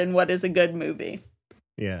a bad and what is a good movie.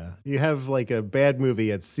 Yeah. You have like a bad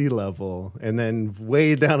movie at sea level, and then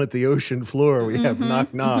way down at the ocean floor, we have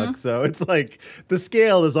Knock Knock. So it's like the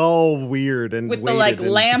scale is all weird and with the like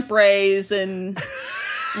lampreys and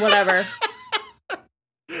whatever.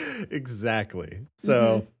 Exactly.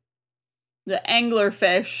 So the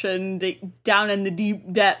anglerfish and down in the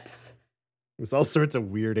deep depths. There's all sorts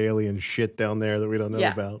of weird alien shit down there that we don't know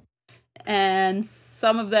about. And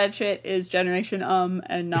some of that shit is Generation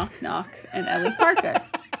and Knock Knock and Ellie Parker.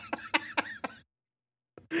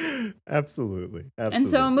 Absolutely. And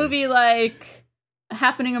so a movie like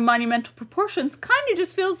Happening of Monumental Proportions kind of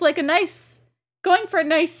just feels like going for a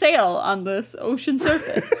nice sail on this ocean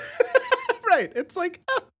surface. Right. It's like,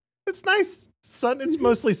 it's nice. It's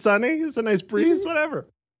mostly sunny. It's a nice breeze, whatever. Who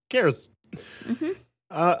cares?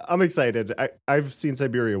 I'm excited. I've seen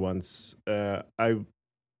Siberia once.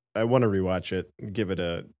 I want to rewatch it and give it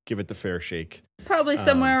the fair shake. Probably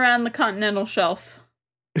somewhere around the continental shelf.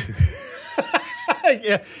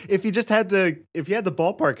 Yeah, if you had the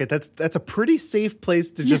ballpark it, that's a pretty safe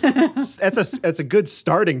place to just that's a good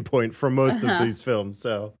starting point for most of these films.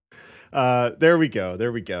 So there we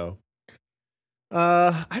go.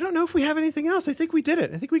 I don't know if we have anything else. I think we did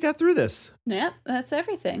it. I think we got through this. Yeah, that's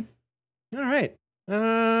everything. All right.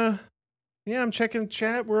 Yeah, I'm checking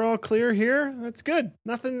chat. We're all clear here. That's good.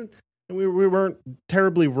 Nothing. We weren't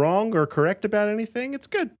terribly wrong or correct about anything. It's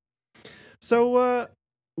good. So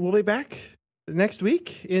we'll be back next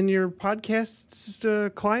week in your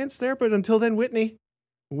podcast clients there. But until then, Whitney,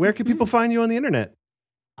 where can people find you on the internet?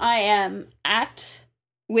 I am at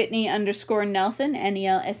Whitney_Nelson,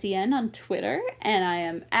 NELSEN on Twitter, and I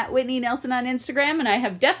am at Whitney Nelson on Instagram, and I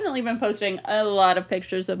have definitely been posting a lot of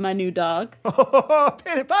pictures of my new dog. Oh,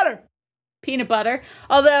 Peanut Butter.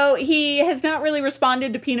 Although he has not really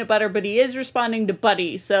responded to Peanut Butter, but he is responding to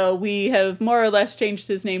Buddy, so we have more or less changed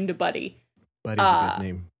his name to Buddy. Buddy's a good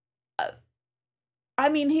name. I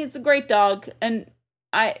mean, he's a great dog, and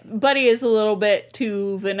Buddy is a little bit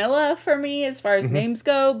too vanilla for me as far as names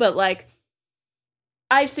go, but like,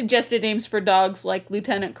 I've suggested names for dogs like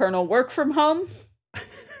Lieutenant Colonel Work From Home.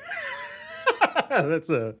 It's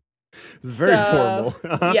very formal.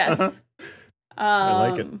 Yes. I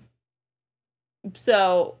like it.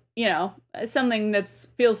 So, something that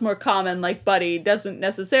feels more common like Buddy doesn't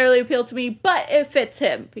necessarily appeal to me, but it fits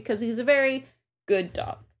him because he's a very good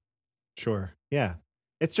dog. Sure. Yeah.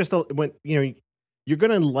 It's just when, you're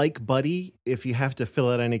going to like Buddy if you have to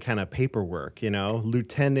fill out any kind of paperwork,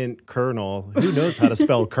 Lieutenant Colonel. Who knows how to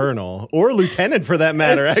spell Colonel or Lieutenant for that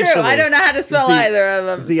matter, It's true. actually. I don't know how to spell either of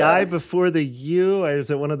them. Is the I before the U? Is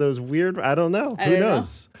it one of those weird? I don't know. Who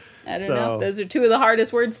knows? I don't know. Those are two of the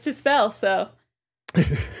hardest words to spell, so.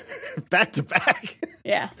 Back to back.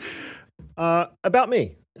 Yeah. About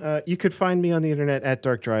me. You could find me on the internet at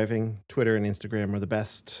Dark Driving. Twitter and Instagram are the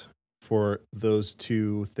best for those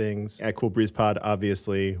two things. At Cool Breeze Pod,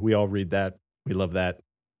 obviously. We all read that. We love that.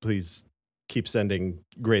 Please keep sending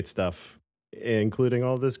great stuff, including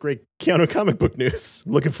all this great Keanu comic book news.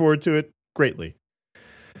 Looking forward to it greatly.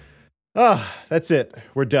 That's it.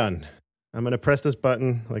 We're done. I'm going to press this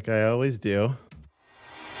button like I always do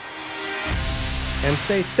and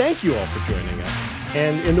say thank you all for joining us.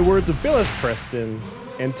 And in the words of Bill S. Preston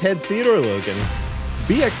and Ted Theodore Logan,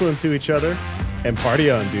 be excellent to each other and party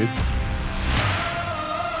on, dudes.